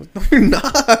black. I'm like, no, you're not.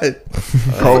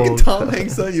 Fucking Tom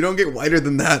Hanks' son. You don't get whiter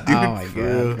than that, dude. Oh my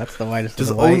real. god, that's the whitest.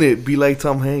 Just of the white. own it. Be like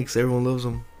Tom Hanks. Everyone loves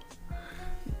him.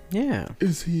 Yeah.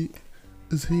 Is he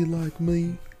like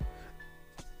me?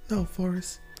 No,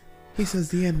 Forrest. He says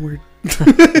the N-word.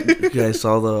 You guys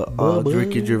saw the Bubba.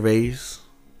 Ricky Gervais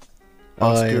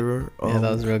Oscar. yeah,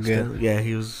 that was real good. Yeah,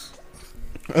 he was.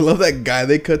 I love that guy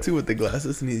they cut to with the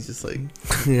glasses, and he's just like,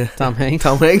 Yeah, Tom Hanks.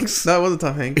 Tom Hanks. no, it wasn't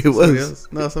Tom Hanks. It was. Somebody else.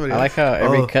 No, somebody I else. like how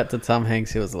every Oh. cut to Tom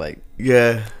Hanks, he was like,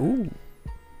 Yeah, "Ooh,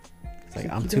 it's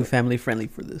like I'm too family friendly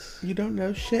for this." You don't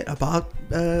know shit about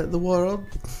the world.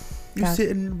 You God.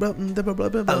 sitting blah, blah, blah, blah,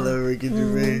 blah, blah. I love Ricky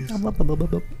Gervais. Shut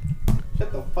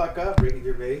the fuck up, Ricky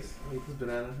Gervais. Eat this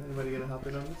banana. Anybody gonna hop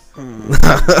in on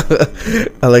this?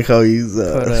 I like how he's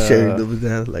But, sharing the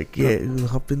banana. Like, yeah, you wanna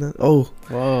hop in that. Oh,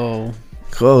 Whoa,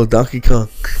 cool, Donkey Kong.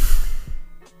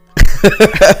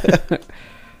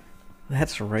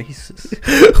 that's racist.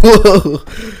 Whoa.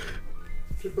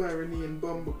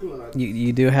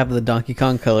 You do have the Donkey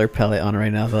Kong color palette on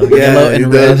right now, though. Yeah, Yellow he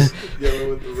and red. does. Yellow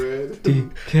with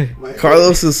the red.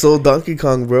 Carlos is so Donkey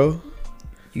Kong, bro.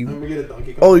 You, I'm gonna get a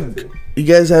Donkey Kong. Oh, tattoo. you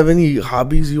guys have any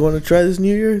hobbies you want to try this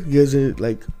new year? You guys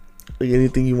like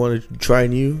anything you want to try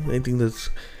new? Anything that's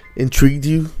intrigued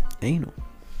you? anal.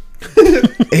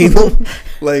 Anal?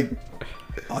 Like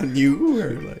on you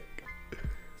or like?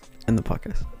 In the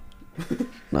podcast.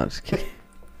 No, just kidding.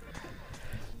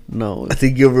 No, I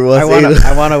think Gilbert I wants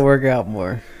anal. want to work out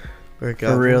more Work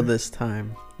out for real more. this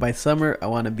time. By summer, I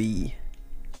want to be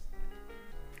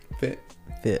Fit.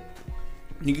 fit.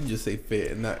 You can just say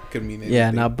fit, and that could mean anything.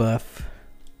 Yeah, not buff,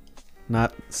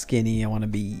 not skinny. I want to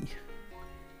be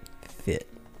fit.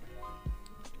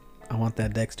 I want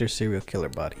that Dexter serial killer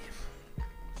body.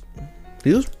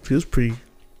 He was pretty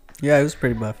Yeah, it was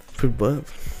pretty buff.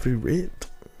 buff, pretty ripped.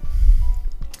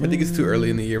 I think it's too early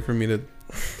in the year for me to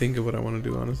think of what I want to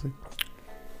do. Honestly,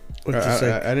 Or I just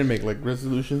like didn't make like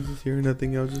resolutions this year or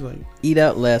nothing. I was just like, Eat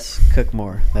out less, cook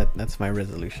more. That's my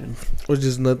resolution. or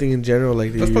just nothing in general.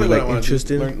 Like that that's you're probably like what I want to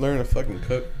interested. do. Learn to fucking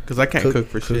cook because I can't Cook- cook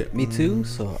for cook. shit. Me too.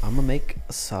 So I'm gonna make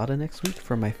asada next week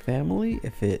for my family.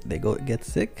 If they get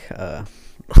sick,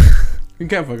 You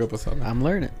can't fuck up a salad. I'm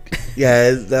learning.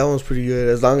 Yeah, that one's pretty good.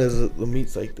 As long as the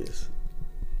meat's like this,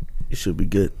 it should be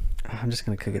good. I'm just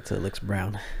gonna cook it till it looks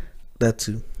brown. That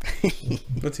too.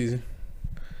 That's easy.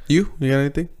 You got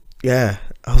anything? Yeah,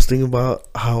 I was thinking about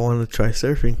how I want to try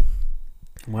surfing.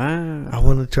 I Wow.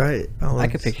 want to try it. I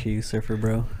could picture you, surfer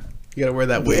bro. You gotta wear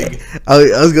that wig. I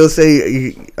was gonna say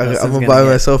I'm Justin's gonna gonna buy get-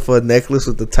 myself a necklace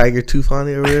with the tiger tooth on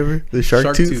it or whatever, the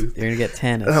shark, tooth. You're gonna get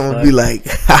tan. As And I'm gonna fuck. be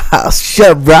like,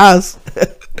 shut up, bros.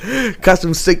 Got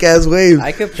some sick ass waves.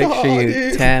 I could picture Oh, you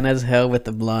dude. tan as hell with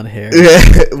the blonde hair.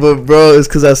 Yeah, but bro, it's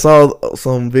because I saw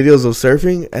some videos of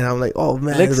surfing and I'm like, oh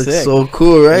man, Looks it looks sick. so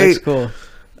cool, It right? looks cool.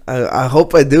 I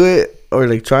hope I do it or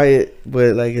like try it,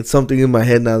 but like it's something in my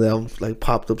head now that I'm like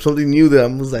popped up, something new that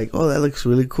I'm just like, oh, that looks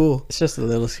really cool. It's just a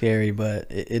little scary, but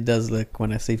it does look,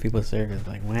 when I see people surf, it's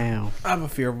like, wow, I have a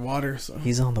fear of water, so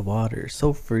he's on the water,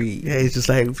 so free, Yeah, it's just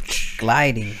like,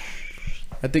 gliding.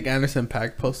 I think Anderson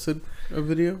 .Paak posted a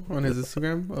video on his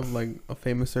Instagram of like a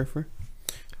famous surfer.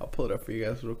 I'll pull it up for you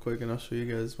guys real quick and I'll show you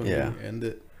guys when Yeah. we end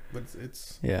it. But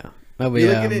it's Yeah. No, but you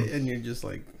yeah. look at it and you're just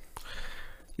like,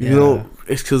 you know,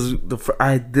 it's because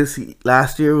this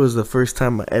last year was the first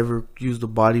time I ever used a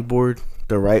bodyboard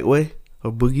the right way,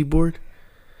 a boogie board.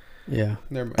 Yeah.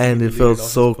 never mind. And You it deleted felt all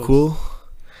his so posts. cool.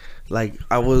 Like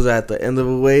I was at the end of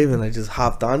a wave and I just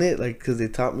hopped on it, like because they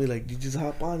taught me like you just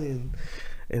hop on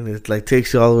it and it like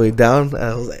takes you all the way down. And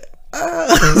I was like,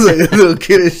 I was like a little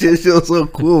kid and shit. Feels so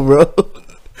cool, bro.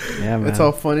 Yeah, man. It's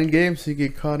all fun and games. You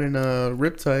get caught in a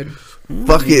riptide.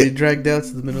 Fuck You it. get dragged out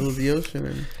to the middle of the ocean.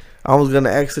 And I was gonna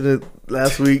accident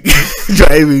last week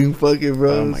driving. Fucking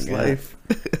bro, Oh my it's God. life.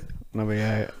 No, but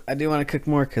yeah, I do want to cook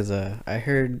more because I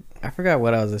heard, I forgot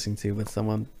what I was listening to, but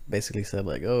someone basically said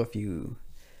like, oh, if you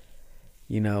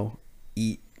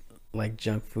eat like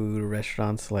junk food or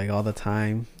restaurants like all the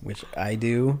time, which I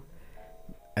do,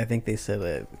 I think they said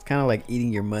that it's kind of like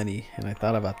eating your money. And I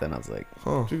thought about that and I was like,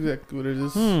 Huh. that's exactly what it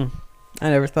is. I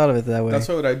never thought of it that way. That's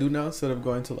what I do now. Instead of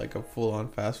going to like a full-on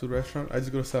fast food restaurant, I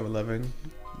just go to 7-Eleven,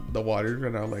 the waters,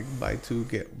 and I'll like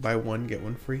buy one get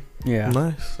one free. Yeah.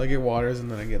 Nice. So I get waters and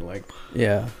then I get like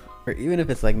Yeah. Or even if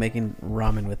it's like making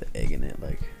ramen with egg in it,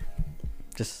 like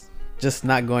just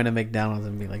not going to McDonald's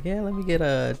and be like, yeah, let me get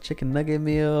a chicken nugget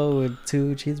meal with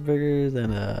 2 cheeseburgers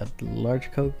and a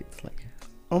large Coke. It's like,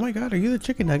 oh my god, are you the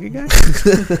chicken nugget guy?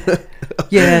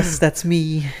 yes, that's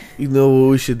me. You know what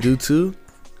we should do too,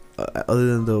 other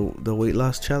than the weight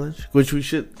loss challenge, which we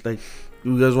should like.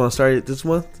 You guys want to start it this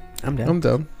month? I'm down. I'm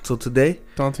done. So today.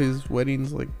 Dante's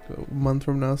wedding's like a month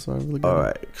from now, so I'm really good. All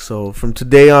right. So from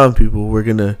today on, people, we're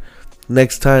gonna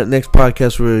next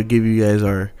podcast we're gonna give you guys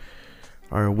our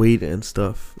weight and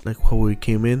stuff, like how we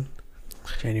came in,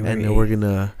 January. and then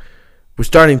we're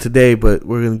starting today, but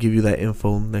we're gonna give you that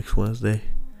info next Wednesday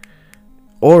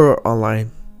or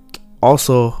online.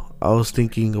 Also, I was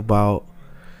thinking about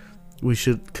we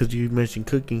should, because you mentioned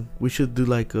cooking, we should do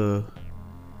like a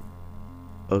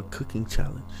cooking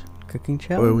challenge. Cooking Where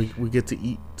challenge. we get to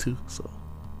eat too. So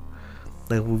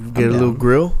like we get a I'm little down.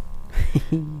 grill,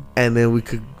 and then we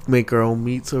could make our own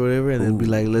meats or whatever, and then be Ooh.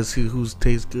 like, let's see who's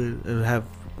tastes good, and have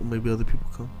maybe other people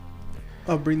come.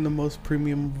 I'll bring the most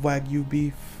premium Wagyu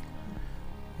beef.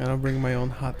 And I'll bring my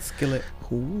own hot skillet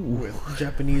with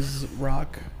Japanese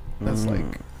rock. That's Mm.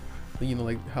 like, you know,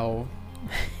 like how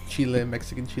Chile,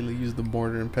 Mexican Chile, use the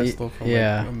mortar and pestle from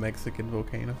yeah. like a Mexican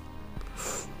volcano.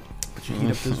 But you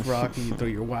heat up this rock and you throw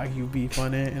your Wagyu beef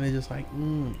on it, and it's just like,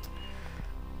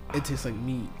 it tastes like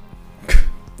meat.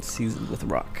 Seasoned with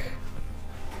rock.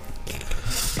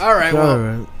 All right, well,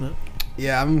 Alright.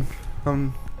 yeah, I'm all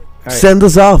right. Send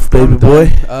us off, baby I'm boy.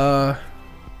 done.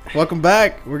 Welcome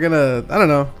back. We're gonna, I don't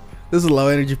know. This is a low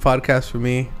energy podcast for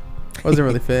me. Wasn't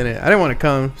really feeling it. I didn't want to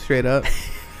come straight up.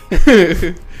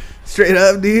 Straight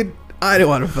up, dude. I didn't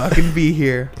want to fucking be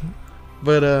here.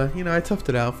 But you know, I toughed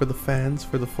it out for the fans,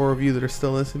 for the 4 of you that are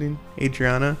still listening.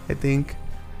 Adriana, I think.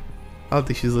 I don't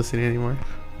think she's listening anymore.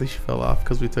 I think she fell off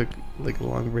because we took like a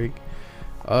long break.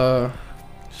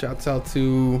 Shouts out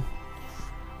to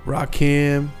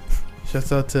Rakim.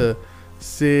 Shouts out to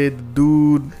Sid,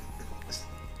 dude.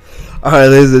 All right,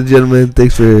 ladies and gentlemen,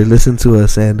 thanks for listening to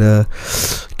us, and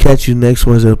catch you next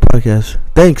Wednesday podcast.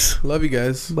 Thanks. Love you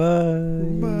guys. Bye.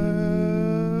 Bye.